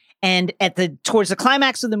influence. And towards the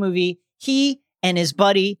climax of the movie, he and his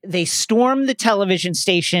buddy, they storm the television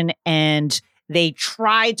station and they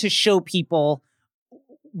try to show people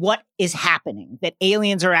what is happening, that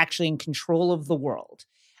aliens are actually in control of the world.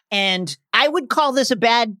 And I would call this a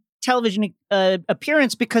bad television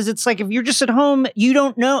appearance because it's like, if you're just at home, you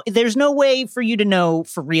don't know, there's no way for you to know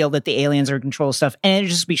for real that the aliens are in control of stuff, and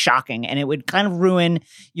it'd just be shocking and it would kind of ruin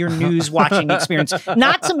your news watching experience.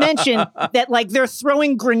 Not to mention that they're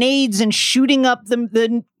throwing grenades and shooting up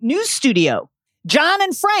the news studio. John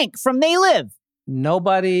and Frank from They Live.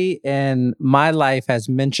 Nobody in my life has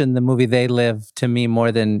mentioned the movie They Live to me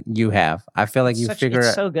more than you have. I feel like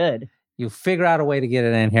It's so good. You figure out a way to get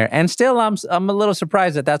it in here. And still, I'm a little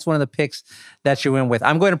surprised that that's one of the picks that you went with.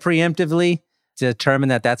 I'm going to preemptively determine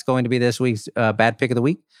that that's going to be this week's bad pick of the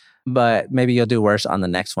week. But maybe you'll do worse on the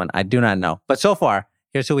next one. I do not know. But so far,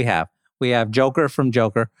 here's who we have. We have Joker from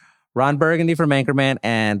Joker, Ron Burgundy from Anchorman,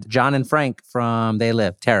 and John and Frank from They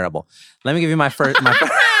Live. Terrible. Let me give you my first.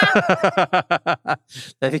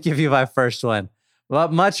 Let me give you my first one. Well,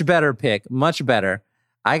 much better pick. Much better.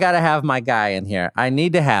 I got to have my guy in here. I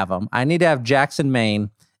need to have him. I need to have Jackson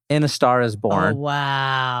Maine in A Star Is Born. Oh,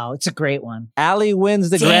 wow. It's a great one. Ali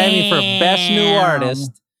wins the Grammy for Best New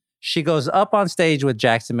Artist She goes up on stage with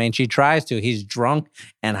Jackson Maine. She tries to. He's drunk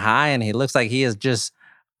and high, and he looks like he is just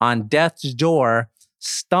on death's door,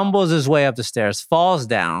 stumbles his way up the stairs, falls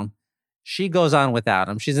down. She goes on without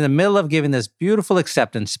him. She's in the middle of giving this beautiful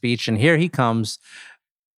acceptance speech, and here he comes,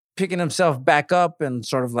 picking himself back up and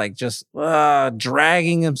sort of like just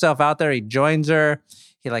dragging himself out there. He joins her.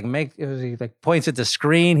 He points at the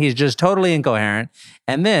screen. He's just totally incoherent.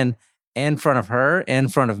 And then in front of her, in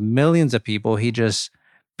front of millions of people, he just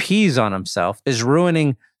pees on himself, is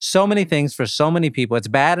ruining so many things for so many people. It's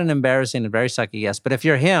bad and embarrassing and very sucky, yes. But if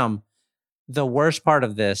you're him, the worst part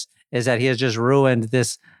of this is that he has just ruined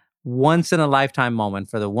this once in a lifetime moment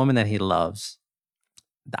for the woman that he loves.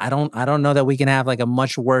 I don't know that we can have like a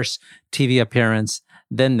much worse TV appearance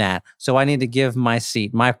than that. So I need to give my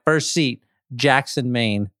first seat, Jackson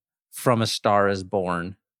Maine from A Star Is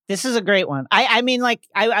Born. This is a great one. I mean, like,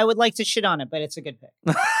 I would like to shit on it, but it's a good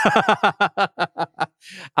pick.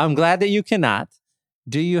 I'm glad that you cannot.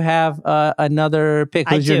 Do you have another pick?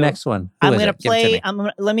 Who's your next one? I'm going to play.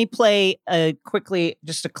 Let me play quickly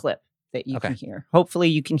just a clip that you can hear. Hopefully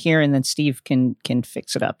you can hear, and then Steve can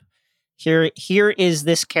fix it up. Here is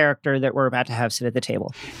this character that we're about to have sit at the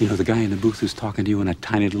table. You know, the guy in the booth who's talking to you on a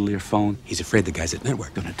tiny little earphone, he's afraid the guys at network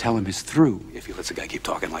are going to tell him it's through if he lets the guy keep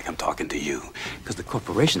talking like I'm talking to you. Because the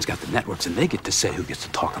corporation's got the networks, and they get to say who gets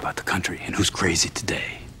to talk about the country and who's crazy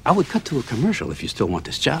today. I would cut to a commercial if you still want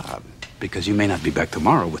this job, because you may not be back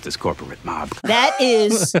tomorrow with this corporate mob. That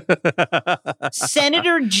is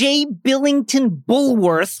Senator J. Billington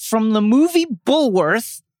Bulworth from the movie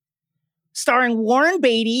Bulworth, starring Warren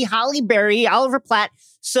Beatty, Halle Berry, Oliver Platt.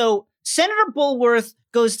 So Senator Bulworth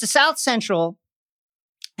goes to South Central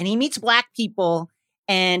and he meets black people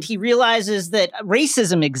and he realizes that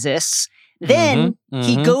racism exists. Then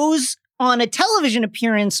he goes on a television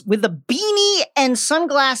appearance with a beanie and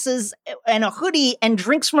sunglasses and a hoodie and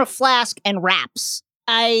drinks from a flask and raps.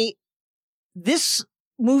 This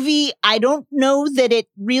movie, I don't know that it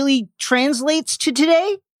really translates to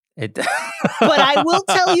today. But I will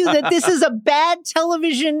tell you that this is a bad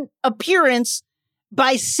television appearance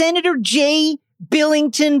by Senator J.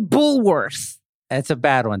 Billington Bulworth. It's a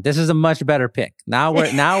bad one. This is a much better pick. Now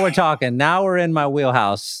we're talking. Now we're in my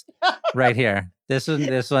wheelhouse right here. This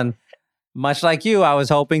one, much like you, I was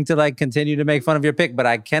hoping to like continue to make fun of your pick, but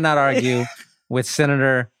I cannot argue with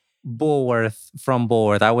Senator Bulworth from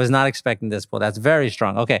Bulworth. I was not expecting this, but that's very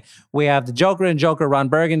strong. Okay, we have the Joker and Joker, Ron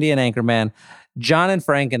Burgundy and Anchorman, John and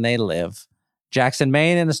Frank and They Live, Jackson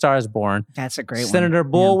Maine and A Star Is Born. That's a great Senator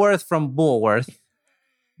one. Bulworth from Bulworth.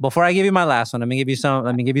 Before I give you my last one, let me give you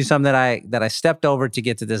some that I stepped over to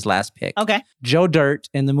get to this last pick. Okay. Joe Dirt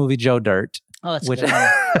in the movie Joe Dirt. Oh, that's good.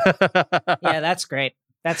 Yeah, that's great.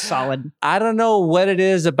 That's solid. I don't know what it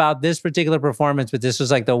is about this particular performance, but this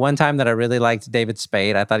was like the one time that I really liked David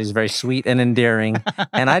Spade. I thought he was very sweet and endearing.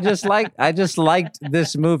 And I just liked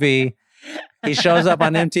this movie. He shows up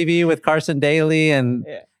on MTV with Carson Daly and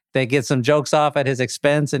they get some jokes off at his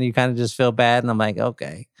expense and you kind of just feel bad. And I'm like,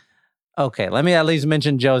 okay, let me at least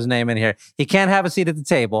mention Joe's name in here. He can't have a seat at the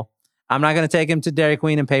table. I'm not going to take him to Dairy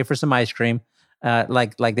Queen and pay for some ice cream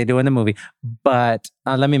like they do in the movie. But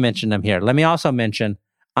let me mention him here. Let me also mention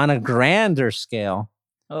on a grander scale,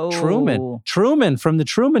 Truman from The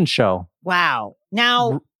Truman Show. Wow.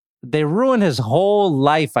 Now, they ruined his whole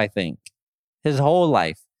life, I think. His whole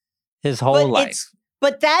life.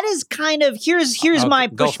 But that is kind of, here's my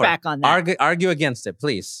pushback on that. Argue against it,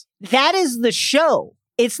 please. That is the show.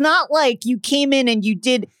 It's not like you came in and you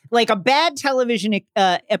did like a bad television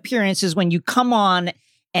appearance is when you come on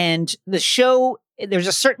and the show, there's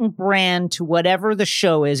a certain brand to whatever the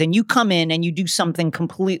show is, and you come in and you do something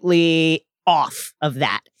completely off of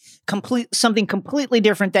that. Something completely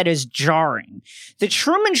different that is jarring. The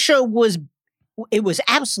Truman Show was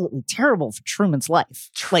absolutely terrible for Truman's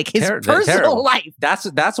life, like his personal life.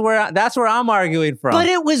 That's where I'm arguing from. But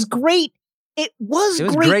it was great. It was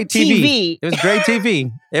great TV. It was great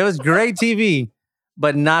TV. It was great TV,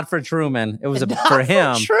 but not for Truman. It was for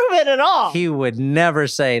him. For Truman at all. He would never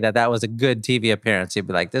say that was a good TV appearance. He'd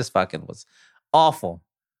be like, "This fucking was awful,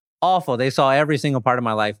 awful." They saw every single part of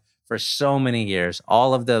my life for so many years.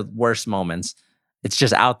 All of the worst moments. It's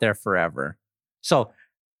just out there forever. So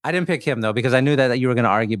I didn't pick him though because I knew that you were going to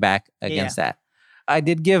argue back against that. I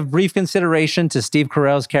did give brief consideration to Steve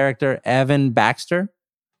Carell's character Evan Baxter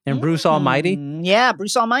in Bruce Almighty. Yeah,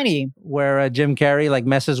 Bruce Almighty, where Jim Carrey like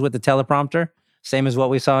messes with the teleprompter, same as what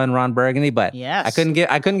we saw in Ron Burgundy. But I couldn't give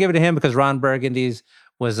it to him because Ron Burgundy's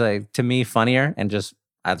was to me funnier and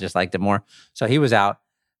I just liked it more. So he was out.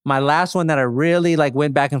 My last one that I really like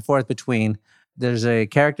went back and forth between. There's a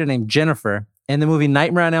character named Jennifer in the movie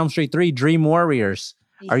Nightmare on Elm Street 3: Dream Warriors.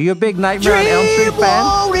 Are you a big Nightmare on Elm Street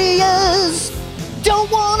fan? Warriors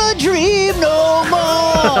don't wanna dream no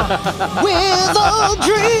more. We're the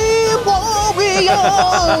dream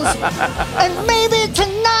warriors, and maybe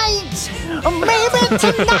tonight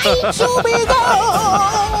you'll be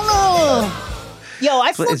gone. Yo,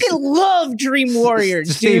 I fucking love Dream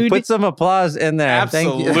Warriors, Steve, dude. put some applause in there.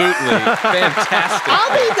 Absolutely. Thank you. Fantastic.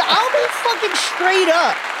 I'll be fucking straight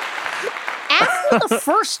up. After the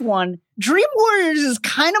first one, Dream Warriors is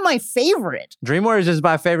kind of my favorite. Dream Warriors is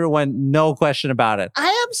my favorite one, no question about it.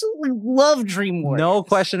 I absolutely love Dream Warriors. No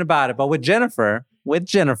question about it. But with Jennifer,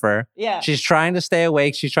 Yeah. she's trying to stay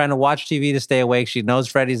awake. She's trying to watch TV to stay awake. She knows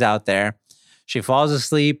Freddy's out there. She falls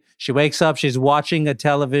asleep. She wakes up. She's watching a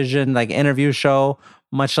television interview show,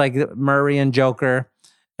 much like Murray and Joker.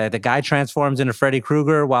 The guy transforms into Freddy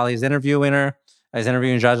Krueger while he's interviewing her. He's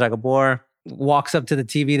interviewing Zsa Zsa Gabor. Walks up to the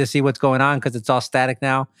TV to see what's going on because it's all static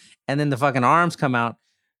now. And then the fucking arms come out.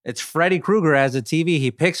 It's Freddy Krueger as a TV. He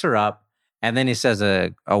picks her up. And then he says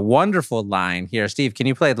a wonderful line. Here, Steve, can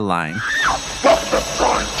you play the line?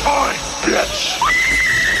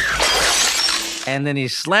 And then he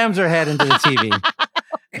slams her head into the TV.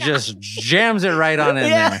 Just jams it right on in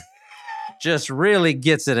there. Just really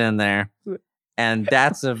gets it in there. And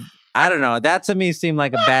I don't know. That to me seemed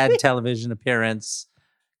like a bad television appearance.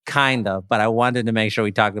 Kind of. But I wanted to make sure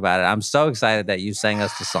we talked about it. I'm so excited that you sang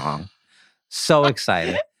us the song. So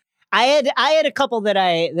excited. I had a couple that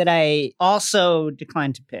I also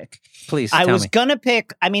declined to pick. Please, I tell was me. gonna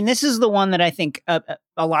pick. I mean, this is the one that I think a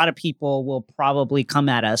lot of people will probably come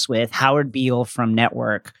at us with. Howard Beale from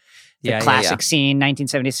Network, the classic scene,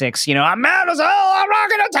 1976. I'm mad as hell. I'm not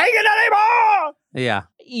gonna take it anymore. Yeah.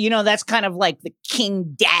 That's kind of like the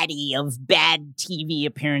king daddy of bad TV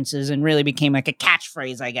appearances, and really became like a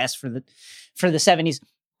catchphrase, I guess, for the 70s.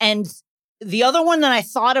 And the other one that I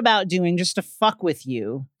thought about doing just to fuck with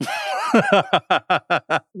you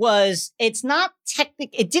was, it's not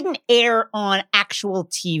it didn't air on actual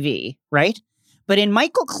TV, right? But in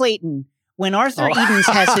Michael Clayton, when Arthur Edens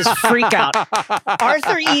has his freak out,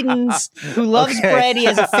 Arthur Edens, who loves bread, he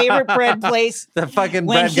has a favorite bread place. The fucking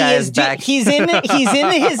bread guy is back. He's in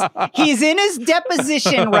his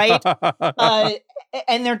deposition, right?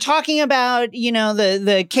 And they're talking about,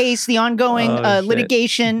 the case, the ongoing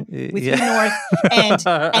litigation with Hugh North,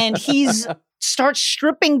 and he's starts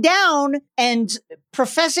stripping down and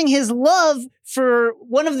professing his love for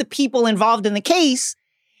one of the people involved in the case,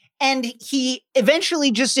 and he eventually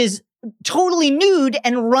just is totally nude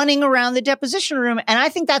and running around the deposition room, and I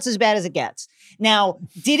think that's as bad as it gets. Now,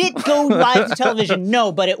 did it go live to television?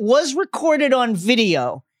 No, but it was recorded on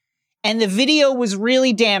video, and the video was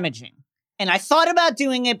really damaging. And I thought about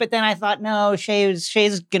doing it, but then I thought, no, Shay's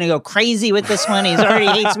going to go crazy with this one. He's already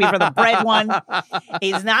hates me for the bread one.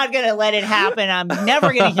 He's not going to let it happen. I'm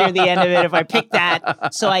never going to hear the end of it if I pick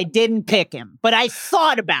that. So I didn't pick him, but I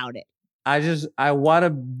thought about it. I want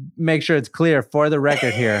to make sure it's clear for the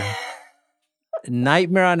record here.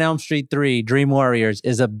 Nightmare on Elm Street 3, Dream Warriors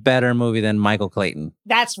is a better movie than Michael Clayton.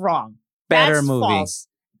 That's wrong. Better That's movie. False.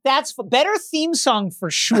 That's better theme song for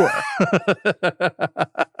sure.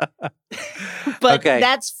 But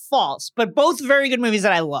that's false. But both very good movies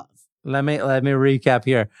that I love. Let me recap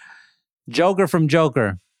here. Joker from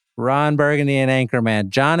Joker, Ron Burgundy and Anchorman,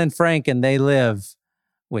 John and Frank and They Live,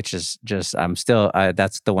 which is just, that's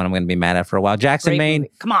the one I'm going to be mad at for a while. Jackson Great Maine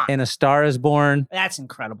movie. Come on. in A Star Is Born. That's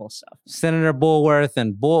incredible stuff. Senator Bulworth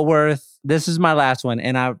and Bulworth. This is my last one.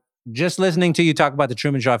 And I just listening to you talk about The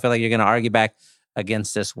Truman Show, I feel like you're going to argue back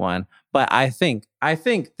against this one. But I think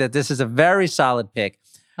that this is a very solid pick.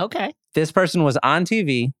 Okay. This person was on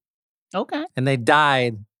TV. Okay. And they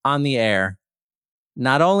died on the air.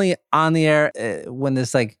 Not only on the air when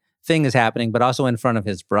this thing is happening, but also in front of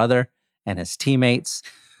his brother and his teammates.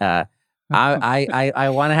 I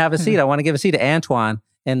want to have a seat. I want to give a seat to Antoine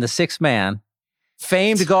in The Sixth Man.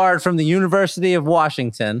 Famed guard from the University of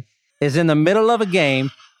Washington is in the middle of a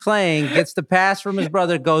game playing, gets the pass from his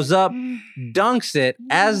brother, goes up, dunks it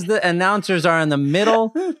as the announcers are in the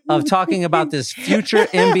middle of talking about this future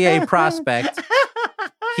NBA prospect.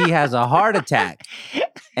 He has a heart attack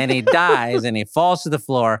and he dies and he falls to the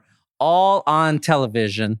floor, all on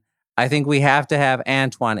television. I think we have to have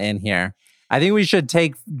Antoine in here. I think we should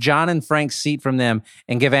take John and Frank's seat from them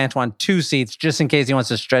and give Antoine 2 seats just in case he wants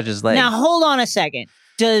to stretch his legs. Now, hold on a second.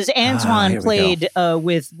 Does Antoine played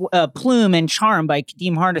with Plume and Charm by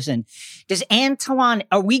Kadeem Hardison? Does Antoine,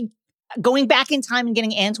 are we going back in time and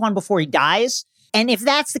getting Antoine before he dies? And if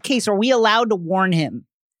that's the case, are we allowed to warn him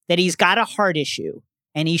that he's got a heart issue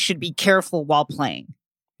and he should be careful while playing?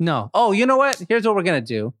 No. Oh, you know what? Here's what we're going to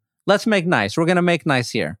do. Let's make nice. We're going to make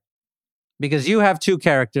nice here. because you have two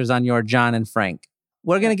characters on your John and Frank.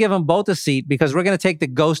 We're going to give them both a seat because we're going to take the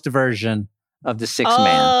ghost version of the sixth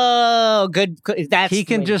man. Oh, good. That's He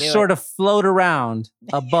can just sort of float around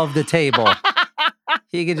above the table.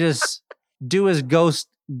 He could just do his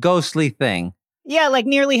ghostly thing. Yeah, like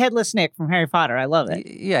nearly headless Nick from Harry Potter. I love it.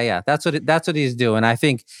 Yeah. That's what he's doing. I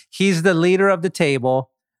think he's the leader of the table,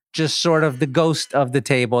 just sort of the ghost of the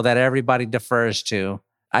table that everybody defers to.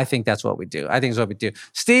 I think that's what we do.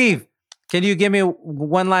 Steve, can you give me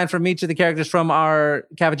one line from each of the characters from our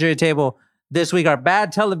cafeteria table this week? Our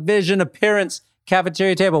bad television appearance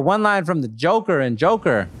cafeteria table. One line from the Joker and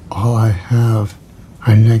Joker. All I have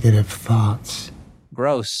are negative thoughts.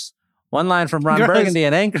 Gross. One line from Ron Gross. Burgundy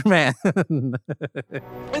and Anchorman.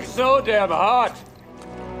 It's so damn hot.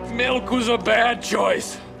 Milk was a bad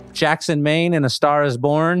choice. Jackson Maine in A Star Is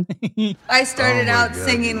Born. I started out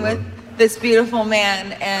singing with this beautiful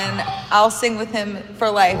man, and I'll sing with him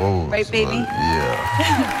for life. Right, baby?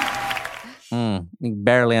 You can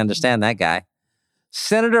barely understand that guy.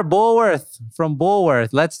 Senator Bulworth from Bulworth.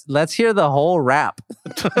 Let's hear the whole rap.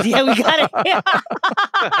 Yeah, we got it.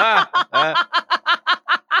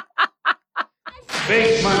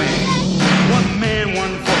 Big money. One man,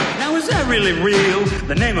 one vote. Now, is that really real?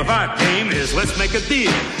 The name of our game is Let's Make a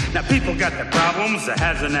Deal. Now, people got their problems, the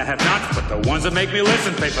haves and the have-nots, but the ones that make me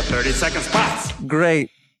listen pay for 30-second spots.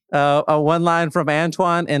 Great. One line from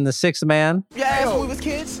Antoine in The Sixth Man. Yeah, when we was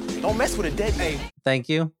kids, don't mess with a dead name. Thank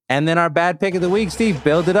you. And then our bad pick of the week, Steve.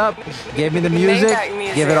 Build it up. Give me the music.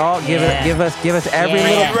 Give it all. Give us every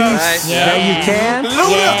little piece that you can.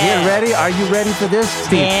 Get ready. Are you ready for this,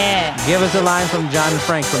 Steve? Yeah. Give us a line from John and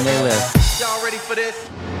Frank from They Live. Y'all ready for this?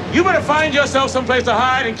 You better find yourself someplace to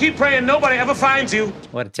hide and keep praying nobody ever finds you.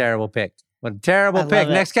 What a terrible pick. What a terrible I pick. love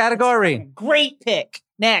it. Next category. Great pick.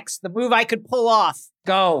 Next, the move I could pull off.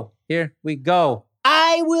 Go. Here we go.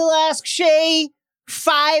 I will ask Shay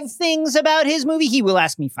 5 things about his movie. He will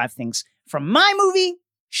ask me 5 things from my movie.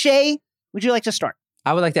 Shay, would you like to start?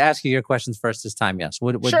 I would like to ask you your questions first this time, yes.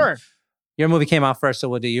 Sure. Your movie came out first, so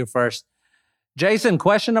we'll do you first. Jason,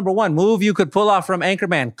 question number 1. Move you could pull off from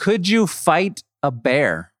Anchorman. Could you fight a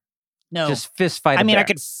bear? No. Just fist fight a bear.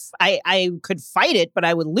 I could fight it, but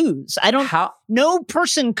I would lose. No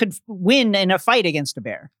person could win in a fight against a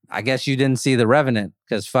bear. I guess you didn't see The Revenant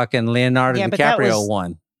because fucking Leonardo DiCaprio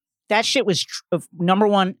won. That shit was number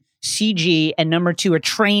 1 CG and number 2 a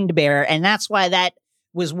trained bear, and that's why that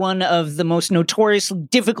was one of the most notoriously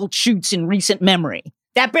difficult shoots in recent memory.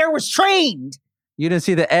 That bear was trained. You didn't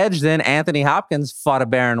see The Edge then? Anthony Hopkins fought a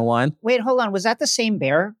bear and won. Wait, hold on. Was that the same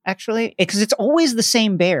bear, actually? Because it's always the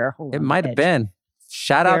same bear. It might have been.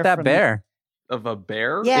 Shout out that bear. Of a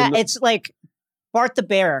bear? Yeah, it's like Bart the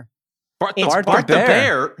Bear. Bart the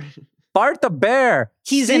Bear? Bart the Bear.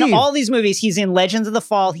 He's in all these movies. He's in Legends of the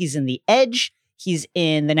Fall. He's in The Edge. He's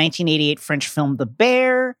in the 1988 French film The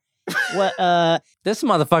Bear. This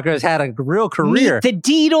motherfucker has had a real career. Meet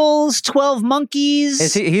the Deedles, 12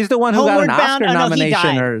 Monkeys. He's the one who got an Oscar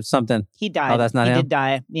nomination or something. He died. Oh, that's not him? He did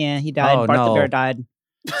die. Yeah, he died. Oh, Bart the no. Bear died.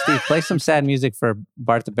 Steve, play some sad music for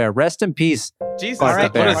Bart the Bear. Rest in peace. Jesus, Bart the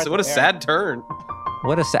Bear. what a sad turn.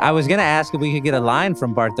 I was gonna ask if we could get a line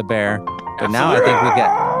from Bart the Bear, but now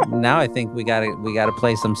I think we gotta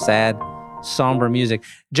play some sad, somber music.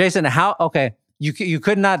 Jason, okay, you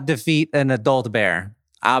could not defeat an adult bear.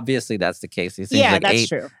 Obviously, that's the case. These things like that's 8,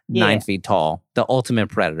 true. 9 feet tall. The ultimate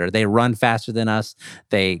predator. They run faster than us.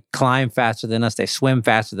 They climb faster than us. They swim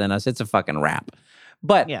faster than us. It's a fucking wrap.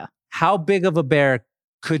 But how big of a bear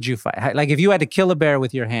could you fight? Like if you had to kill a bear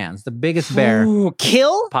with your hands, the biggest bear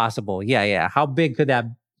kill possible. Yeah. How big could that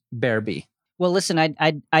bear be? Well, listen,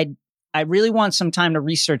 I really want some time to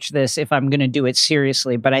research this if I'm going to do it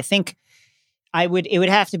seriously, but I think it would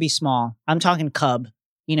have to be small. I'm talking cub.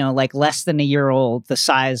 Like less than a year old, the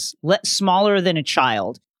size, smaller than a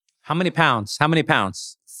child. How many pounds? 40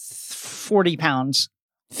 pounds.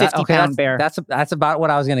 50-pound bear. That's about what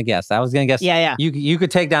I was going to guess. I was going to guess. Yeah. You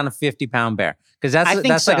could take down a 50-pound bear because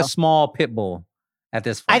that's like a small pit bull at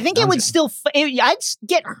this point. I think it would still. I'd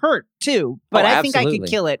get hurt too, but I think I absolutely. could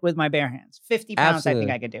kill it with my bare hands. 50 pounds. Absolutely. I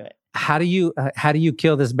think I could do it. How do you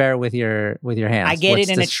kill this bear with your hands? I get What's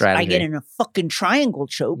it in the a strategy? I get in a fucking triangle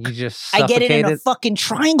choke. You just I get it in a suffocate fucking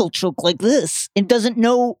triangle choke like this. It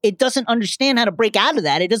doesn't understand how to break out of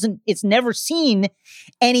that. It's never seen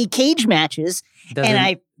any cage matches. And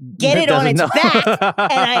I get it on its back and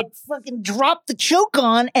I fucking drop the choke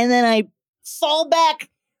on and then I fall back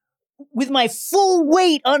with my full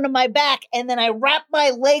weight onto my back and then I wrap my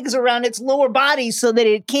legs around its lower body so that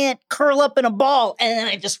it can't curl up in a ball and then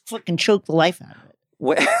I just fucking choke the life out of it.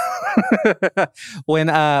 when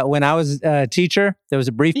I was a teacher, there was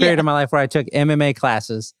a brief period in my life where I took MMA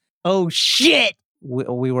classes. Oh shit!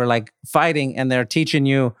 We were like fighting, and they're teaching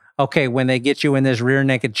you, okay, when they get you in this rear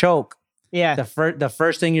naked choke, the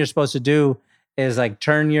first thing you're supposed to do is like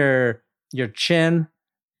turn your chin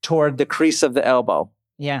toward the crease of the elbow.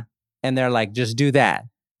 Yeah. And they're like, just do that.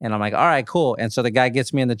 And I'm like, all right, cool. And so the guy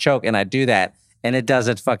gets me in the choke, and I do that. And it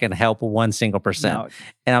doesn't fucking help 1%. No.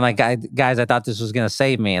 And I'm like, guys, I thought this was going to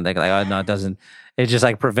save me. And they're like, oh, no, it doesn't. It just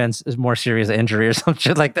like prevents more serious injury or some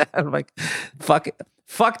shit like that. I'm like, fuck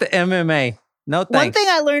the MMA. No thanks. One thing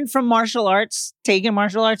I learned from martial arts, taking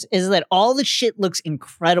martial arts, is that all the shit looks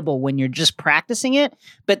incredible when you're just practicing it.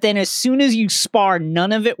 But then as soon as you spar,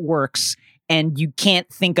 none of it works. And you can't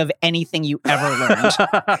think of anything you ever learned.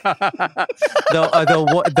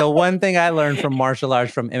 The one thing I learned from martial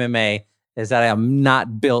arts, from MMA, is that I am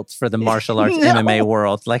not built for the martial arts MMA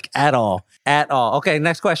world, like at all. Okay,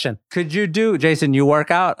 next question. Could you do, Jason, you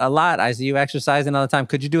work out a lot. I see you exercising all the time.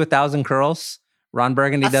 Could you do 1,000 curls? Ron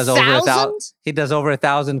Burgundy does over 1,000. He does over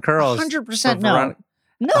 1,000 curls. 100% no.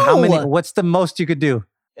 No. How many? What's the most you could do?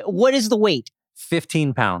 What is the weight?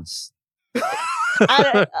 15 pounds.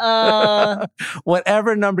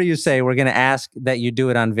 Whatever number you say, we're going to ask that you do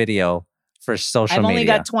it on video for social media. I've only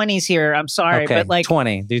got 20s here. I'm sorry, okay, but like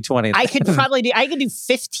 20. Do 20. I could do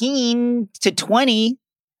 15 to 20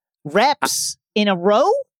 reps in a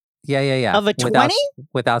row. Yeah. Of a 20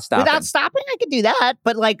 without stopping. Without stopping, I could do that.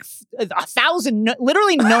 But like 1,000,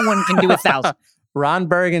 literally no one can do 1,000. Ron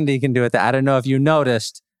Burgundy can do it. I don't know if you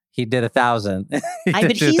noticed, he did 1,000.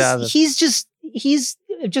 He's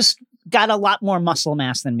just got a lot more muscle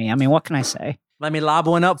mass than me. I mean, what can I say? Let me lob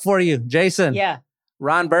one up for you, Jason. Yeah.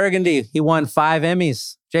 Ron Burgundy, he won 5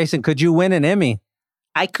 Emmys. Jason, could you win an Emmy?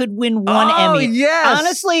 I could win one Emmy. Yes.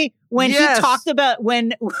 Honestly, when he talked about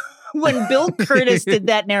when Bill Curtis did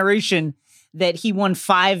that narration that he won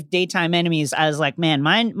 5 daytime Emmys, I was like, man,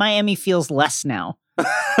 my Emmy feels less now.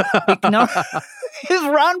 Like, no,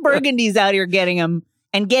 if Ron Burgundy's out here getting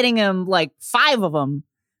him like 5 of them,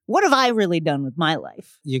 what have I really done with my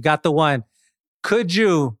life? You got the one. Could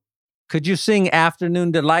you sing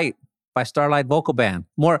Afternoon Delight by Starlight Vocal Band?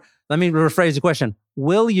 Let me rephrase the question.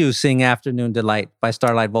 Will you sing Afternoon Delight by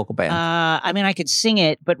Starlight Vocal Band? I mean, I could sing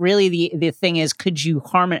it, but really the thing is,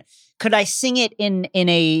 could I sing it in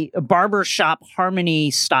a barbershop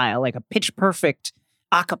harmony style, like a pitch perfect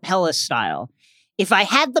a cappella style? If I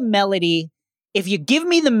had the melody, if you give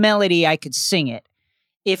me the melody, I could sing it.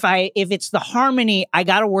 If it's the harmony, I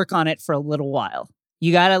got to work on it for a little while.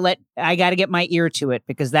 I got to get my ear to it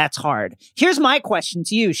because that's hard. Here's my question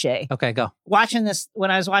to you, Shay. Okay, go. When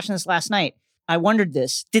I was watching this last night, I wondered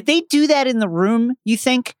this. Did they do that in the room, you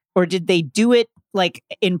think? Or did they do it like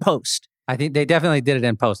in post? I think they definitely did it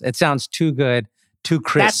in post. It sounds too good, too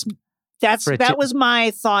crisp. That was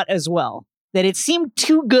my thought as well. That it seemed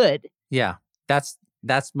too good. Yeah, that's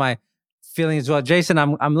my feeling as well. Jason,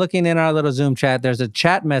 I'm looking in our little Zoom chat. There's a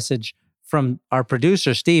chat message from our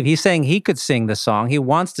producer, Steve. He's saying he could sing the song. He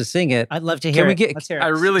wants to sing it. I'd love to hear it. Let's hear it. I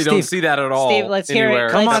really don't see that at all. Steve, let's hear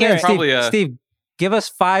it. Come on in, Steve. Steve, give us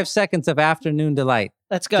 5 seconds of Afternoon Delight.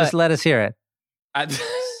 Let's go. Just let us hear it.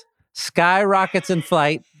 Sky rockets in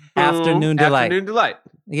flight. Afternoon Delight. Afternoon Delight.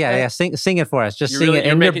 Yeah. Sing it for us. Just sing it.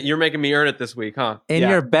 You're making me earn it this week, huh? In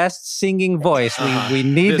your best singing voice. We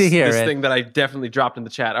need to hear this it. Thing that I definitely dropped in the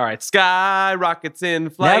chat. All right. Sky rockets in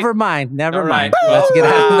flight. Never mind. Right. Let's get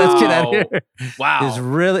out of here. Wow.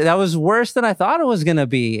 That was worse than I thought it was going to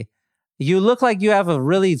be. You look like you have a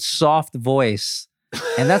really soft voice.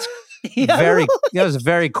 And that's that was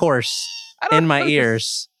very coarse in my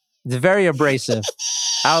ears. It's very abrasive.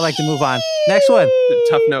 I would like to move on. Next one.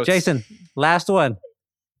 Tough notes. Jason, last one.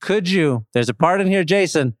 There's a part in here,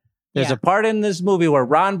 Jason. There's a part in this movie where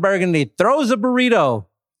Ron Burgundy throws a burrito.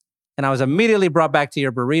 And I was immediately brought back to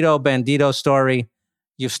your burrito bandito story.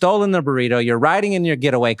 You've stolen the burrito. You're riding in your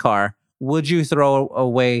getaway car. Would you throw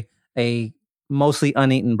away a mostly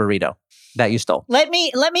uneaten burrito that you stole? Let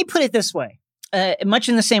me put it this way. Much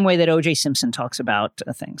in the same way that O.J. Simpson talks about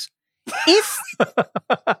things. If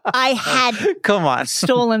I had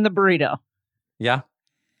stolen the burrito. Yeah.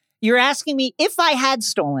 You're asking me if I had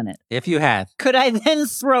stolen it. If you had. Could I then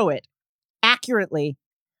throw it accurately?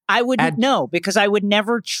 I wouldn't know because I would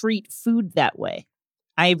never treat food that way.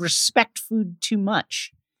 I respect food too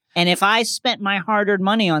much. And if I spent my hard-earned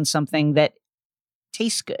money on something that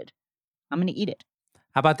tastes good, I'm going to eat it.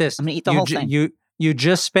 How about this? I'm going to eat the whole thing. You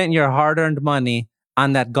just spent your hard-earned money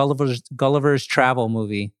on that Gulliver's Travel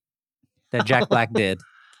movie that Jack Black did.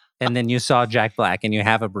 And then you saw Jack Black and you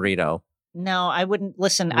have a burrito. No, I wouldn't.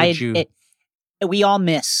 Listen, we all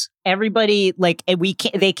miss. Everybody, like,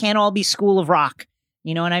 they can't all be School of Rock.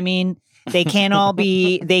 You know what I mean? They can't all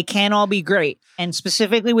be great. And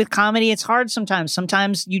specifically with comedy, it's hard sometimes.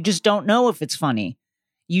 Sometimes you just don't know if it's funny.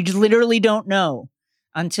 You just literally don't know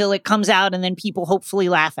until it comes out, and then people hopefully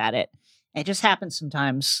laugh at it. It just happens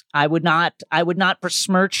sometimes. I would not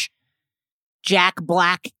besmirch Jack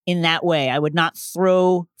Black in that way. I would not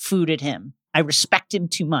throw food at him. I respect him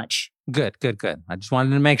too much. Good. I just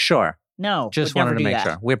wanted to make sure. No, just would never wanted to do make that.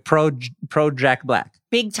 sure. We're pro Jack Black.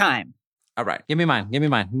 Big time. All right, give me mine.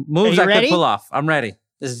 Moves you I ready? could pull off. I'm ready.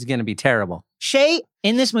 This is going to be terrible. Shay,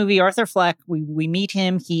 in this movie, Arthur Fleck, we meet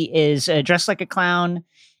him. He is dressed like a clown,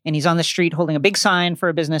 and he's on the street holding a big sign for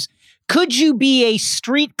a business. Could you be a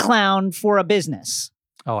street clown for a business?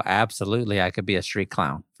 Oh, absolutely. I could be a street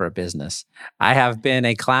clown for a business. I have been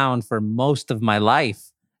a clown for most of my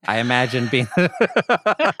life. I imagine being...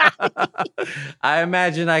 I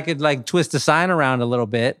imagine I could like twist the sign around a little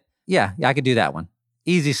bit. Yeah, I could do that one.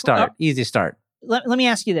 Easy start. Let me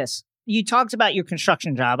ask you this. You talked about your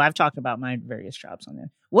construction job. I've talked about my various jobs on there.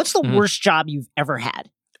 What's the worst job you've ever had?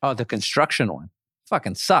 Oh, the construction one.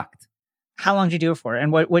 Fucking sucked. How long did you do it for?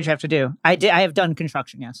 And what'd you have to do? I have done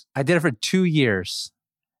construction, yes. I did it for 2 years,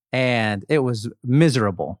 and it was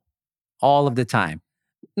miserable all of the time.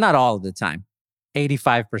 Not all of the time.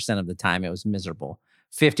 85% of the time, it was miserable.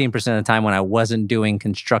 15% of the time when I wasn't doing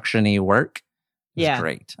construction-y work, it was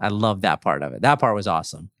great. I love that part of it. That part was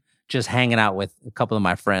awesome. Just hanging out with a couple of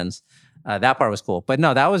my friends. That part was cool. But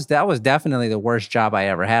no, that was definitely the worst job I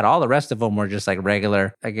ever had. All the rest of them were just like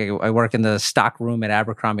regular. Like I work in the stock room at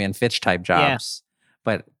Abercrombie and Fitch type jobs.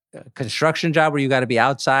 But a construction job where you got to be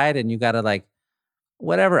outside and you got to like,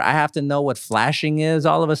 whatever. I have to know what flashing is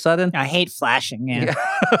all of a sudden. I hate flashing, man.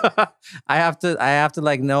 I have to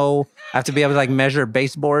like know, I have to be able to like measure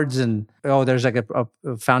baseboards and, there's like a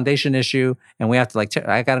foundation issue and we have to like,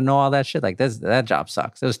 I got to know all that shit. Like that job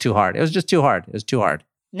sucks. It was too hard. It was just too hard. It was too hard.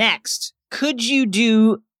 Next, could you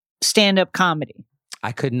do stand-up comedy?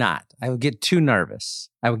 I could not. I would get too nervous.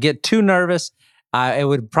 It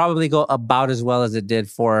would probably go about as well as it did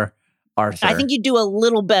for Arthur. I think you do a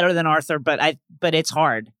little better than Arthur, but it's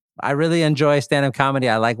hard. I really enjoy stand-up comedy.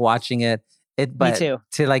 I like watching it. But Me too.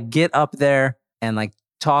 To like get up there and like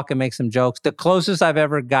talk and make some jokes. The closest I've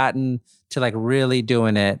ever gotten to like really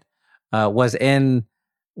doing it was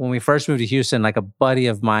when we first moved to Houston. Like a buddy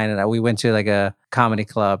of mine and we went to like a comedy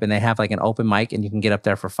club and they have like an open mic and you can get up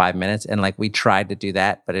there for 5 minutes. And like we tried to do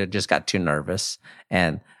that, but it just got too nervous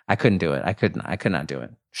and I couldn't do it. I could not do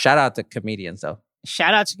it. Shout out to comedians though.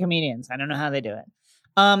 Shout out to comedians. I don't know how they do it.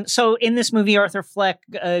 So in this movie, Arthur Fleck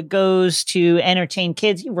goes to entertain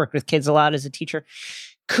kids. You worked with kids a lot as a teacher.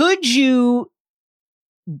 Could you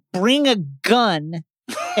bring a gun,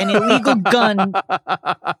 an illegal gun,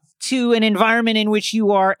 to an environment in which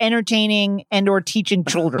you are entertaining and or teaching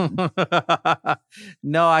children?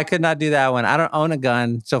 No, I could not do that one. I don't own a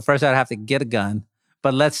gun. So first I'd have to get a gun.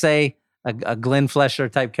 But let's say a Glenn Flesher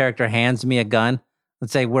type character hands me a gun.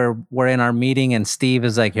 Let's say we're in our meeting and Steve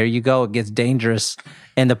is like, here you go. It gets dangerous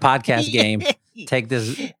in the podcast game. Take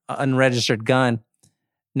this unregistered gun.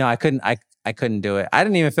 No, I couldn't do it. I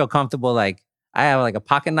didn't even feel comfortable. Like I have like a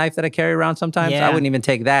pocket knife that I carry around sometimes. Yeah. I wouldn't even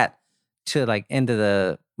take that to like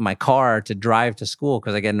into my car to drive to school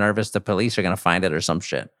because I get nervous the police are going to find it or some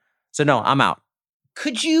shit. So no, I'm out.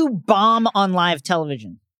 Could you bomb on live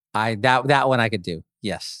television? That one I could do.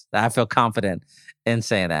 Yes. I feel confident in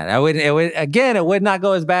saying that. It would not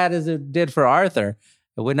go as bad as it did for Arthur.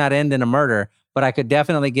 It would not end in a murder, but I could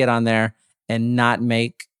definitely get on there and not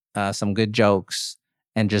make some good jokes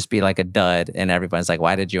and just be like a dud. And everybody's like,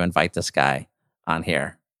 why did you invite this guy on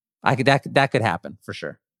here? That could happen for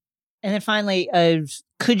sure. And then finally,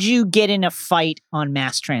 could you get in a fight on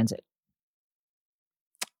mass transit?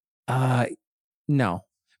 No,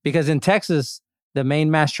 because in Texas, the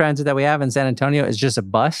main mass transit that we have in San Antonio is just a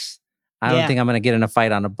bus. I don't think I'm going to get in a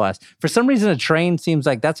fight on a bus. For some reason, a train seems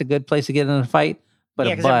like that's a good place to get in a fight. But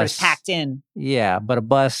a bus, packed in. Yeah, but a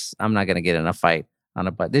bus, I'm not going to get in a fight on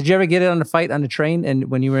a bus. Did you ever get in a fight on a train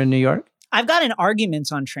when you were in New York? I've gotten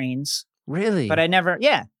arguments on trains. Really? But I never,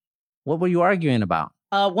 yeah. What were you arguing about?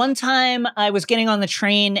 One time I was getting on the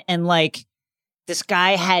train and like this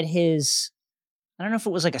guy had his, I don't know if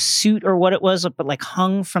it was like a suit or what it was, but like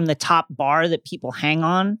hung from the top bar that people hang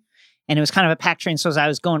on. And it was kind of a packed train. So as I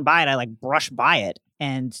was going by it, I like brushed by it.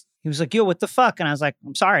 And he was like, yo, what the fuck? And I was like,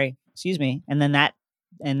 I'm sorry. Excuse me. And then that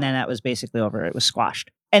was basically over. It was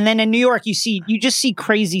squashed. And then in New York, you just see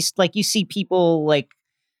crazy, like you see people like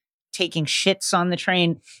taking shits on the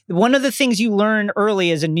train. One of the things you learn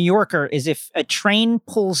early as a New Yorker is if a train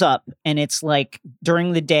pulls up and it's like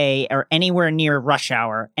during the day or anywhere near rush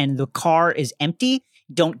hour and the car is empty,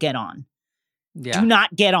 don't get on. Yeah. Do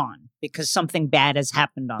not get on because something bad has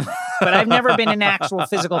happened on it. But I've never been in an actual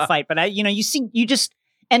physical fight. But you just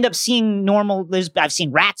end up seeing normal. I've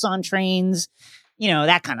seen rats on trains,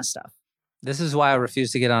 that kind of stuff. This is why I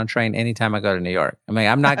refuse to get on a train anytime I go to New York. I mean,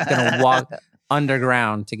 I'm not going to walk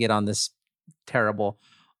underground to get on this terrible,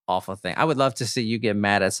 awful thing. I would love to see you get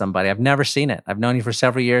mad at somebody. I've never seen it. I've known you for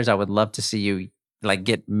several years. I would love to see you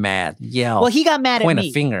get mad, yell. Well, he got mad at me. Point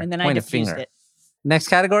a finger. And then I diffused it. Next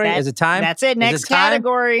category? Is it time? That's it. Next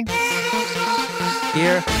category.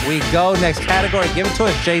 Here we go. Next category. Give it to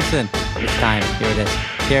us, Jason. It's time. Here it is.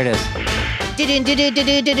 Here it is. This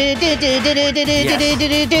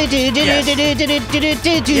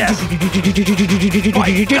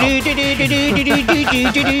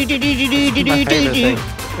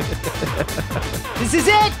is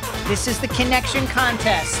it. This is the connection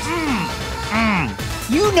contest.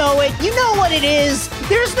 You know it. You know what it is.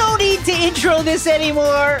 There's no need to intro this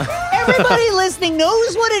anymore. Everybody listening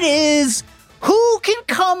knows what it is. Who can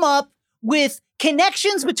come up with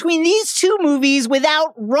connections between these two movies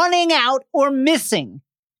without running out or missing?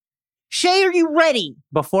 Shay, are you ready?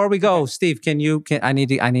 Before we go, Steve, I need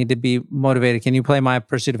to be motivated. Can you play my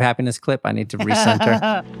Pursuit of Happiness clip? I need to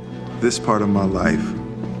recenter. This part of my life,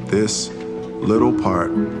 this little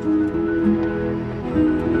part,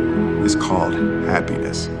 is called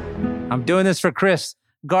happiness. I'm doing this for Chris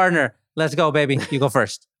Gardner. Let's go, baby. You go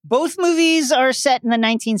first. Both movies are set in the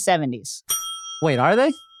 1970s. Wait, are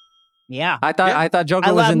they? Yeah. I thought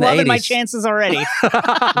Joker was in the 80s. I'm loving my chances already.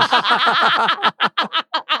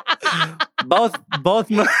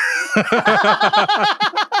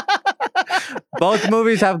 Both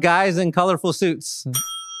movies have guys in colorful suits.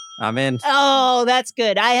 I'm in. Oh, that's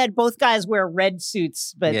good. I had both guys wear red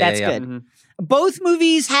suits, but that's good. Mm-hmm. Both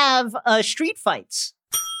movies have street fights.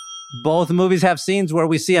 Both movies have scenes where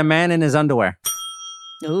we see a man in his underwear.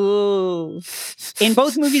 Ooh. In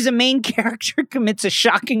both movies, a main character commits a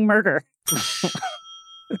shocking murder.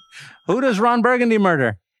 Who does Ron Burgundy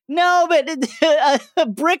murder? No, but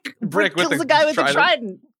Brick kills the guy with the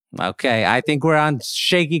trident. Okay, I think we're on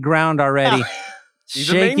shaky ground already. He's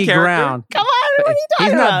shaky ground. Come on, what are you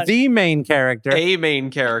talking about? He's not the main character. A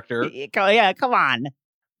main character. Yeah, come on.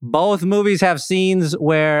 Both movies have scenes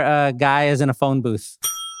where a guy is in a phone booth.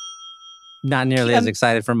 Not nearly as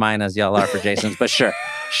excited for mine as y'all are for Jason's, but sure.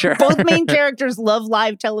 Both main characters love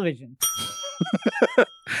live television.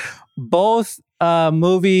 Both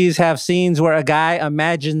movies have scenes where a guy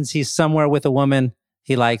imagines he's somewhere with a woman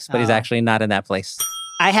he likes, but he's actually not in that place.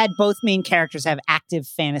 I had both main characters have active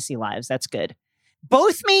fantasy lives. That's good.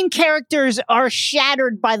 Both main characters are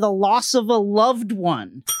shattered by the loss of a loved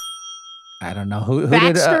one. I don't know who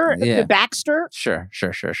Baxter. did. Baxter. Sure.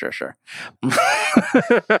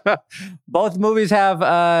 Both movies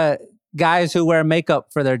have guys who wear makeup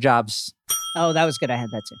for their jobs. Oh, that was good. I had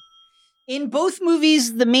that too. In both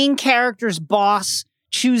movies, the main character's boss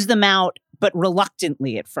chews them out, but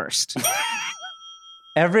reluctantly at first.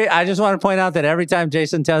 I just want to point out that every time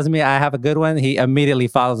Jason tells me I have a good one, he immediately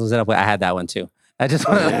follows it up with, I had that one too. I just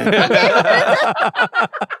want to...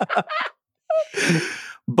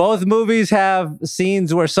 Both movies have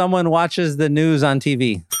scenes where someone watches the news on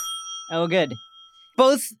TV. Oh, good. In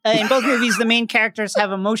both movies, the main characters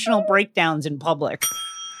have emotional breakdowns in public.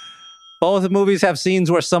 Both movies have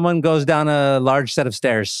scenes where someone goes down a large set of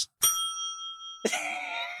stairs.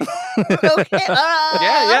 Okay. All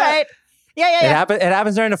right. Yeah. It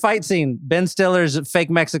happens during a fight scene. Ben Stiller's fake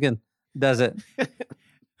Mexican does it.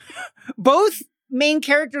 Both main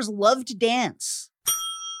characters love to dance.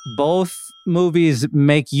 Both movies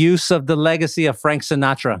make use of the legacy of Frank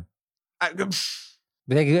Sinatra.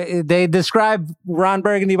 They describe Ron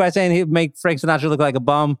Burgundy by saying he'd make Frank Sinatra look like a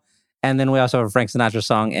bum. And then we also have a Frank Sinatra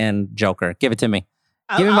song and Joker. Give it to me.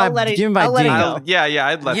 Give me my let it ding. Yeah, I'd let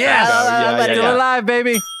that go. Yeah, Still alive,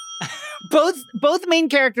 baby. Both main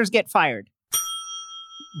characters get fired.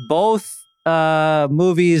 Both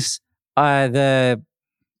movies, they're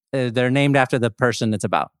named after the person it's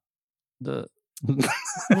about. Give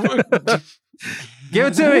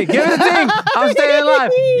it to me. Give it to me. I'm staying alive.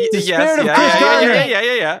 The spirit of Chris Gardner.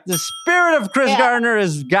 Yeah. The spirit of Chris Gardner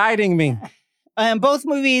is guiding me. In both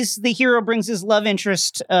movies, the hero brings his love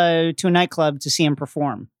interest to a nightclub to see him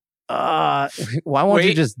perform. Why won't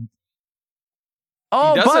you just...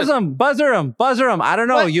 Oh, buzzer him. I don't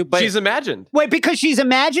know. But she's imagined. Wait, because she's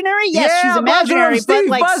imaginary? Yes, she's imaginary, Steve,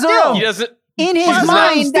 but still, he doesn't. In his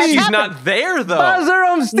mind, that's she's not there, though. Buzzer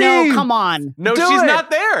him, Steve. No, come on. No, she's not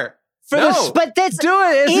there. But that's do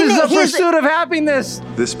it. This is a pursuit of happiness.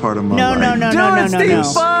 This part of my No, life. no,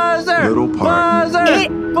 Steve. Buzzer. Little part. Buzzer.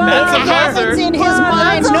 It happens in his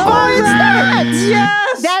mind. No, it's not.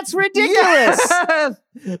 Yes. That's ridiculous. Yes.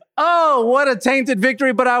 Oh, what a tainted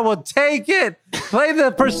victory, but I will take it. Play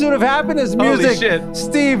the Pursuit of Happiness Holy music. shit.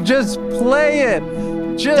 Steve, just play it.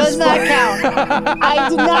 Does not count. I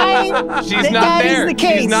deny She's that not that there. is the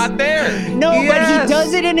case. She's not there. No, but Yes. he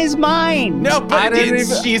does it in his mind. No, I but didn't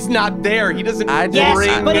even- she's not there. He doesn't Yes,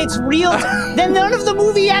 bring. but it's real. Then none of the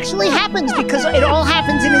movie actually happens because it all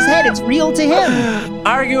happens in his head. It's real to him.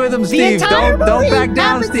 Argue with him, The Steve. entire Don't movie back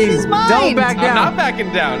down, happens in Steve. his mind. Don't back I'm down. not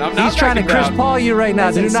backing down. I'm not He's trying to backing Chris down. Paul you right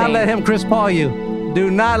now. That's Do not insane. let him Chris Paul you.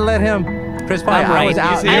 Do not let him Chris Paul you. I'm I right. was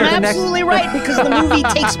out He's here here. I'm the next- absolutely right because the movie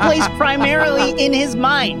takes place primarily in his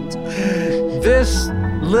mind. This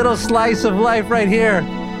little slice of life right here.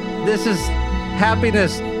 This is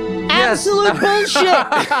happiness. Absolute bullshit.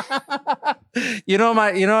 You know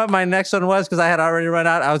what my next one was because I had already run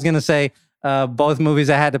out. I was gonna say both movies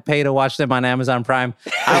I had to pay to watch them on Amazon Prime.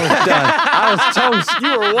 I was done. I was toast.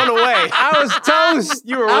 You were one away. I was toast.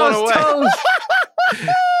 You were I one was away. toast.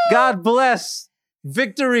 God bless.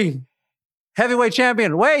 Victory. Heavyweight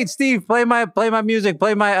champion. Wait, Steve, play my music.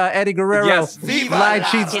 Play my Eddie Guerrero. Yes. Viva Lie, la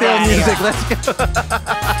cheat, vida. steal music. Let's go.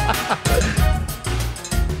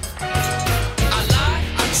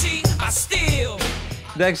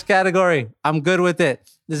 Next category. I'm good with it.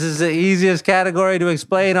 This is the easiest category to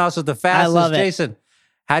explain, also the fastest. love it. Jason,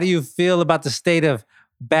 how do you feel about the state of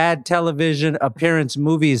bad television appearance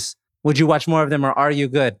movies? Would you watch more of them or are you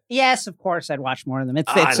good? Yes, of course, I'd watch more of them.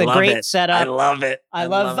 It's I a love great it. setup. I love it. I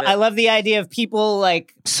love the idea of people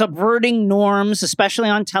like subverting norms, especially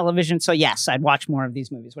on television. So yes, I'd watch more of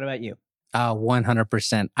these movies. What about you?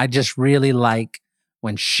 100%. I just really like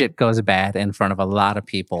when shit goes bad in front of a lot of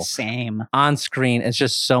people. Same. On screen. It's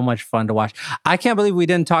just so much fun to watch. I can't believe we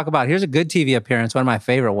didn't talk about, here's a good TV appearance. One of my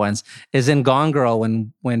favorite ones is in Gone Girl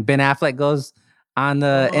when Ben Affleck goes on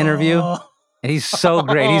the interview. And he's so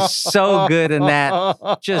great. He's so good in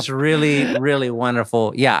that. Just really, really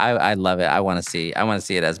wonderful. Yeah, I love it. I want to see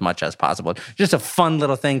it as much as possible. Just a fun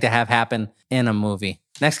little thing to have happen in a movie.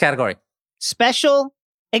 Next category. Special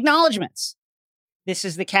acknowledgments. This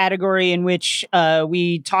is the category in which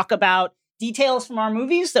we talk about details from our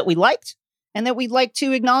movies that we liked and that we'd like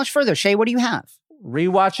to acknowledge further. Shay, what do you have?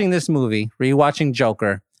 Rewatching this movie, rewatching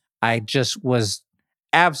Joker, I just was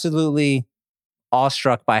absolutely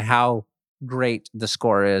awestruck by how great the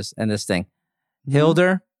score is in this thing.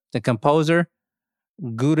 Hildur, the composer,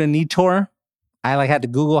 Gudanitor. I had to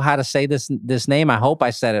Google how to say this name. I hope I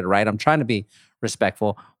said it right. I'm trying to be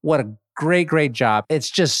respectful. What a great job. It's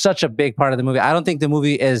just such a big part of the movie. I don't think the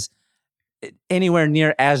movie is anywhere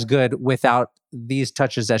near as good without these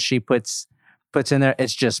touches that she puts in there.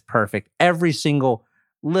 It's just perfect. Every single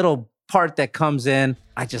little part that comes in,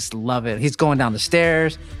 I just love it. He's going down the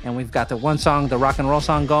stairs and we've got the one song, the rock and roll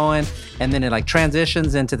song going, and then it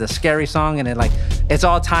transitions into the scary song and it's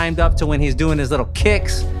all timed up to when he's doing his little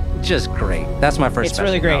kicks. Just great. That's my first. It's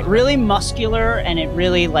really great. Really muscular and it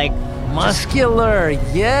really muscular.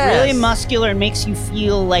 Yes. Really muscular and makes you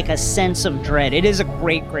feel like a sense of dread. It is a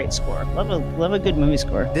great score. Love a good movie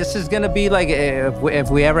score. This is going to be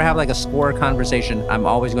if we ever have a score conversation, I'm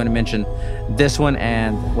always going to mention this one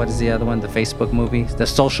and what is the other one? The Facebook movie, The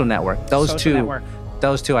Social Network. Those two,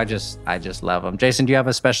 I just love them. Jason, do you have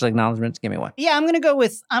a special acknowledgement? Give me one. Yeah, I'm gonna go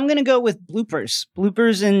with bloopers.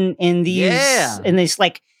 Bloopers in these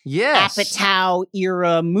Apatow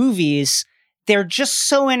era movies. They're just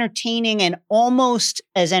so entertaining and almost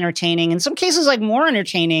as entertaining, in some cases more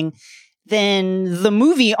entertaining than the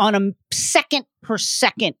movie on a second per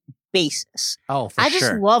second basis. Oh, for I sure.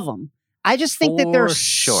 just love them. I just think that they're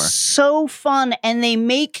so fun and they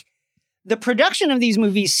make the production of these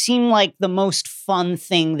movies seem like the most fun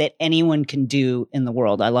thing that anyone can do in the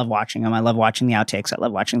world. I love watching them. I love watching the outtakes. I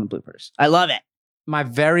love watching the bloopers. I love it. My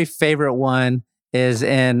very favorite one is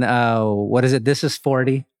in, This Is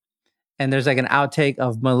 40. And there's an outtake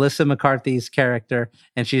of Melissa McCarthy's character.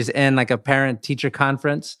 And she's in a parent-teacher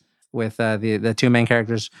conference with the two main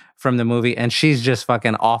characters from the movie. And she's just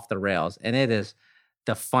fucking off the rails. And it is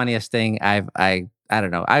the funniest thing I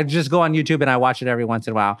don't know. I just go on YouTube and I watch it every once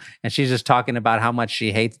in a while. And she's just talking about how much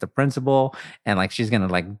she hates the principal. And she's going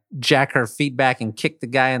to jack her feet back and kick the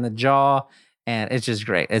guy in the jaw. And it's just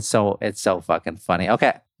great. It's so fucking funny.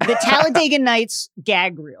 Okay. The Talladega Nights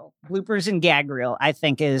gag reel, bloopers and gag reel, I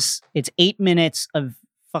think it's 8 minutes of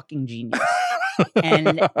fucking genius.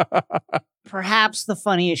 And perhaps the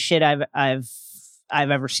funniest shit I've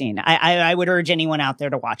ever seen. I would urge anyone out there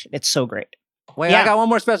to watch it. It's so great. Wait, Yeah. I got one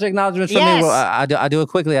more special acknowledgement from Yes. me. Well, I'll do it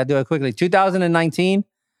quickly. 2019,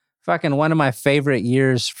 fucking one of my favorite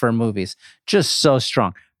years for movies. Just so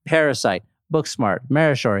strong. Parasite, Booksmart,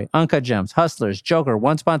 Marishori, Uncut Gems, Hustlers, Joker,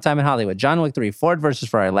 Once Upon a Time in Hollywood, John Wick 3, Ford vs.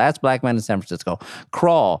 Ferrari, Last Black Man in San Francisco,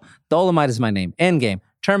 Crawl, Dolomite Is My Name, Endgame,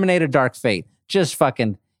 Terminator Dark Fate. Just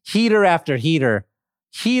fucking heater after heater.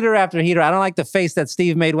 Heater after heater. I don't like the face that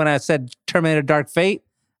Steve made when I said Terminator Dark Fate.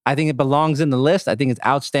 I think it belongs in the list. I think it's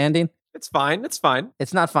outstanding. It's fine. It's fine.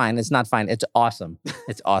 It's not fine. It's not fine. It's awesome.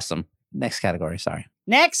 It's awesome. Next category. Sorry.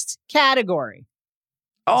 Next category.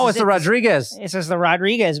 Oh, it's the Rodriguez. This is the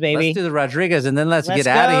Rodriguez, baby. Let's do the Rodriguez and then let's get Let's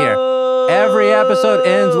out of here. go. Every episode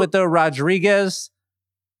ends with the Rodriguez.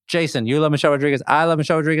 Jason, you love Michelle Rodriguez. I love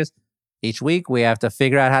Michelle Rodriguez. Each week, we have to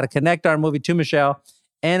figure out how to connect our movie to Michelle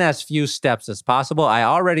in as few steps as possible. I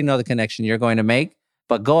already know the connection you're going to make,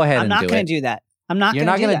 but go ahead I'm and not do going it. to do that. I'm not You're going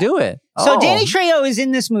not to going to do it. So Oh. Danny Trejo is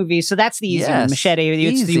in this movie, so that's the easy one. Yes. Machete,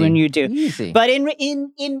 it's the Easy. one you do. Easy. But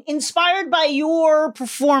in inspired by your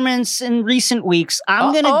performance in recent weeks,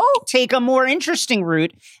 I'm going to take a more interesting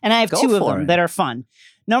route, and I have Go two of for them it. that are fun.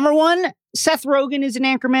 Number one, Seth Rogen is an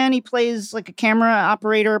anchorman. He plays like a camera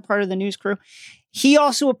operator, part of the news crew. He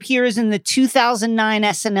also appears in the 2009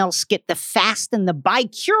 SNL skit, The Fast and the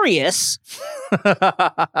Bi-Curious,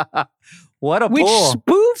 What a which pull.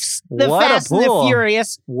 spoofs The What a Fast and the pull.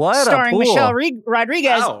 Furious, What a starring pull. Michelle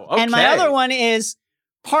Rodriguez. Wow, And my okay. other one is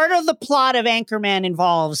part of the plot of Anchorman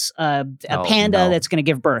involves a Oh, panda no. that's going to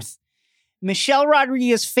give birth. Michelle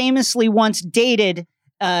Rodriguez famously once dated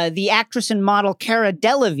the actress and model Cara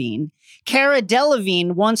Delevingne. Cara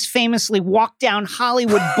Delevingne once famously walked down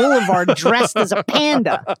Hollywood Boulevard dressed as a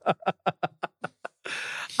panda.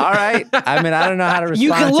 All right. I mean, I don't know how to respond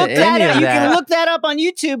You can look to that any up. of You that. can look that up on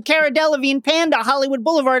YouTube. Cara Delevingne Panda Hollywood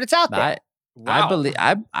Boulevard. It's out there. I believe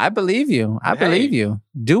I believe you. I Hey. believe you.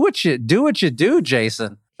 Do what you do,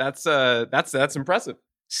 Jason. That's impressive.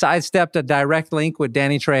 Sidestepped a direct link with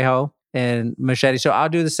Danny Trejo and Machete. So I'll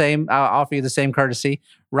do the same. I'll offer you the same courtesy.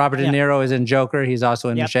 Robert De Niro is in Joker. He's also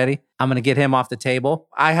in Yep. Machete. I'm going to get him off the table.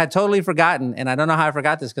 I had totally forgotten, and I don't know how I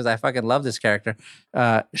forgot this because I fucking love this character.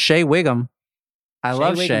 Shea Wiggum. I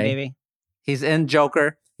love Wiggum, Shea. baby. He's in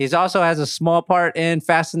Joker. He's also has a small part in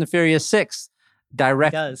Fast and the Furious 6.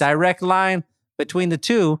 Direct line between the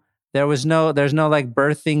two. There's no like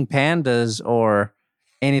birthing pandas or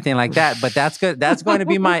anything like that. But that's good. That's going to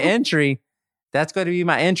be my entry. That's going to be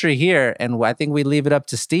my entry here. And I think we leave it up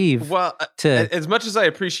to Steve. Well, as much as I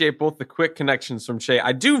appreciate both the quick connections from Shay,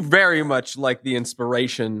 I do very much like the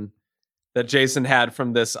inspiration that Jason had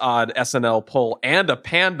from this odd SNL poll and a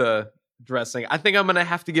panda dressing. I think I'm going to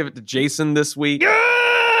have to give it to Jason this week.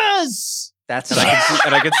 Yes! That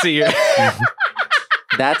And I could see it.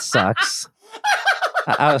 That sucks.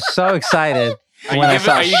 I was so excited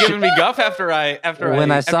Are you giving me guff after I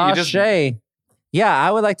saw you just- Shay? Yeah,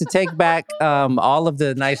 I would like to take back all of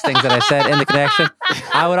the nice things that I said in the connection.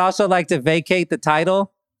 I would also like to vacate the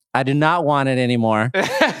title. I do not want it anymore.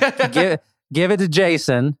 Give it to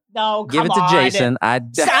Jason. No, Give come it to on. Jason. I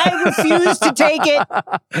refuse to take it.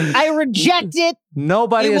 I reject it.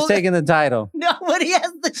 Nobody It has will- taken the title. Nobody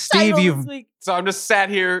has the Steve, title you've- this week. So I'm just sat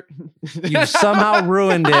here. You've somehow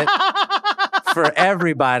ruined it for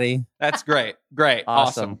everybody. That's great. Great.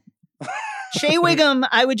 Awesome. Shea Wiggum,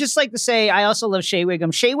 I would just like to say, I also love Shea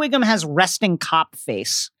Wiggum. Shea Wiggum has resting cop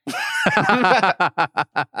face.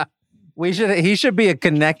 He should be a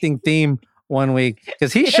connecting theme one week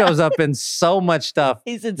because he shows up in so much stuff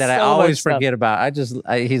He's in that I so always much stuff. forget about.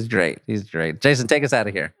 He's great. He's great. Jason, take us out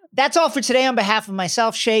of here. That's all for today. On behalf of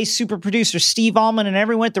myself, Shay, super producer Steve Allman, and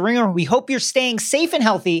everyone at The Ringer, we hope you're staying safe and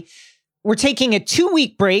healthy. We're taking a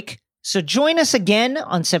 2-week break, so join us again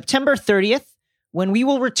on September 30th when we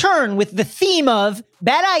will return with the theme of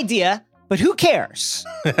Bad Idea, but Who Cares?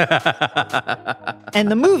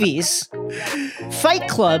 And the movies Fight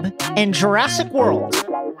Club and Jurassic World.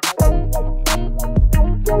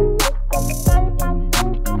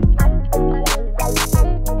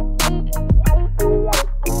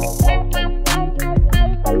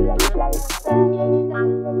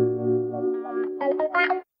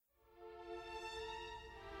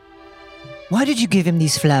 Why did you give him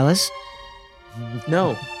these flowers?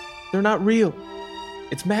 No, they're not real.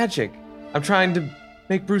 It's magic. I'm trying to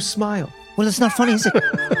make Bruce smile. Well, it's not funny, is it?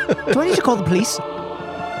 Do I need to call the police?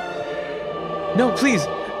 No, please.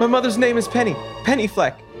 My mother's name is Penny. Penny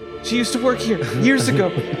Fleck. She used to work here years ago.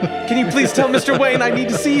 Can you please tell Mr. Wayne I need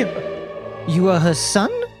to see him? You are her son?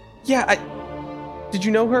 Yeah, Did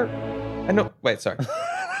you know her? I know. Wait, sorry.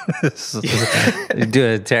 You're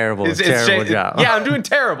doing a terrible It's job. Yeah, I'm doing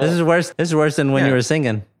terrible. This is worse. This is worse than when Yeah. you were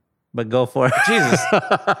singing. but go for it. Jesus.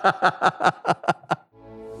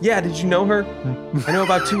 Yeah, did you know her? I know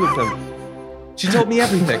about 2 of them. She told me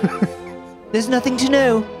everything. There's nothing to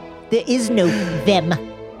know. There is no them.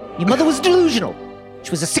 Your mother was delusional.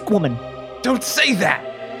 She was a sick woman. Don't say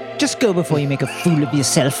that! Just go before you make a fool of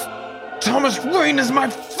yourself. Thomas Wayne is my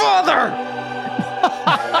father!